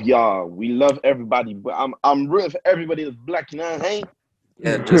love y'all. We love everybody, but I'm rooting for everybody that's Black, you know what I mean?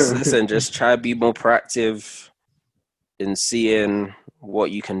 Yeah, just listen, just try to be more proactive in seeing what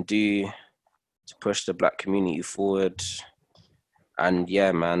you can do to push the Black community forward. And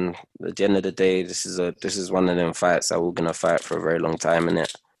yeah, man, at the end of the day, this is one of them fights that we're gonna fight for a very long time,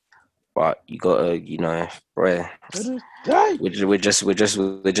 innit? But you gotta, you know, bro. We're just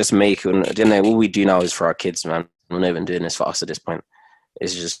making. At the end of the day, all we do now is for our kids, man. We're not even doing this for us at this point.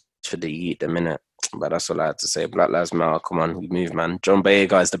 It's just for the youth, the minute. But that's all I had to say. Black Lives Matter. Come on, we move, man. John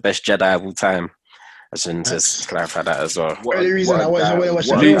Boyega is the best Jedi of all time. I shouldn't just clarify that as well. The only reason I watch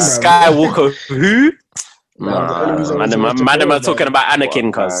Luke Skywalker, who? Man, I'm talking about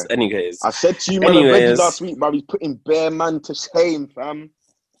Anakin, cuz. Anyways. I said to you, man, last week, man, he's putting bare man to shame, fam.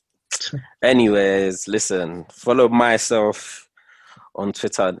 Anyways, listen, follow myself on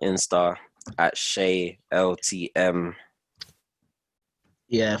Twitter and Insta at ShayLTM.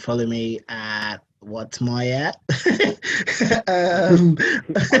 Yeah, follow me at what's my at __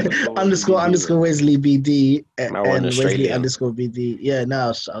 Wesley BD and Wesley _BD. Yeah, no, I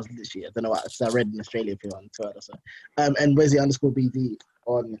was literally, I don't know what I read in Australia if you're on Twitter. So and Wesley _BD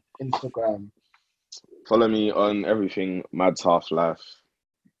on Instagram. Follow me on everything, Mads Half Life.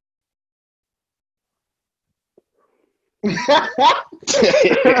 The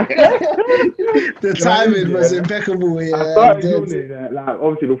timing was impeccable. Yeah, I started doing it, like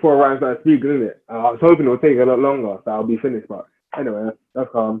obviously before Ryan started speaking, isn't it? I was hoping it would take a lot longer, so I'll be finished. But anyway,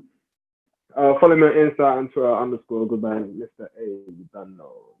 that's calm. Follow me on Insta and Twitter _goodman Mr. A. You done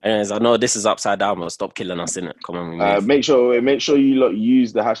know. Anyways, I know this is upside down, but stop killing us, innit? Come on, make sure you lot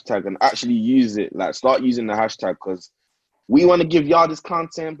use the hashtag and actually use it. Like, start using the hashtag because we want to give y'all this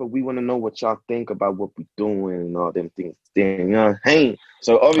content, but we want to know what y'all think about what we're doing and all them things. Hey.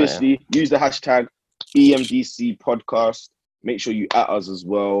 So obviously, use the hashtag BMDC podcast. Make sure you at us as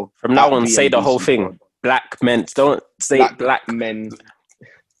well. From now on, say the whole thing. Black men. Don't say black men.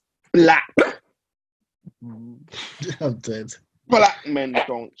 Black. I'm dead. Black men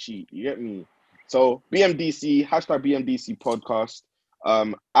don't cheat. You get me? So BMDC, hashtag BMDC podcast,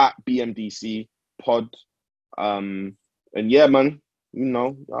 at BMDC pod. And yeah, man, you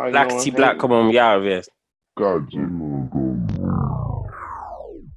know. Black, come on, yeah, yes. God,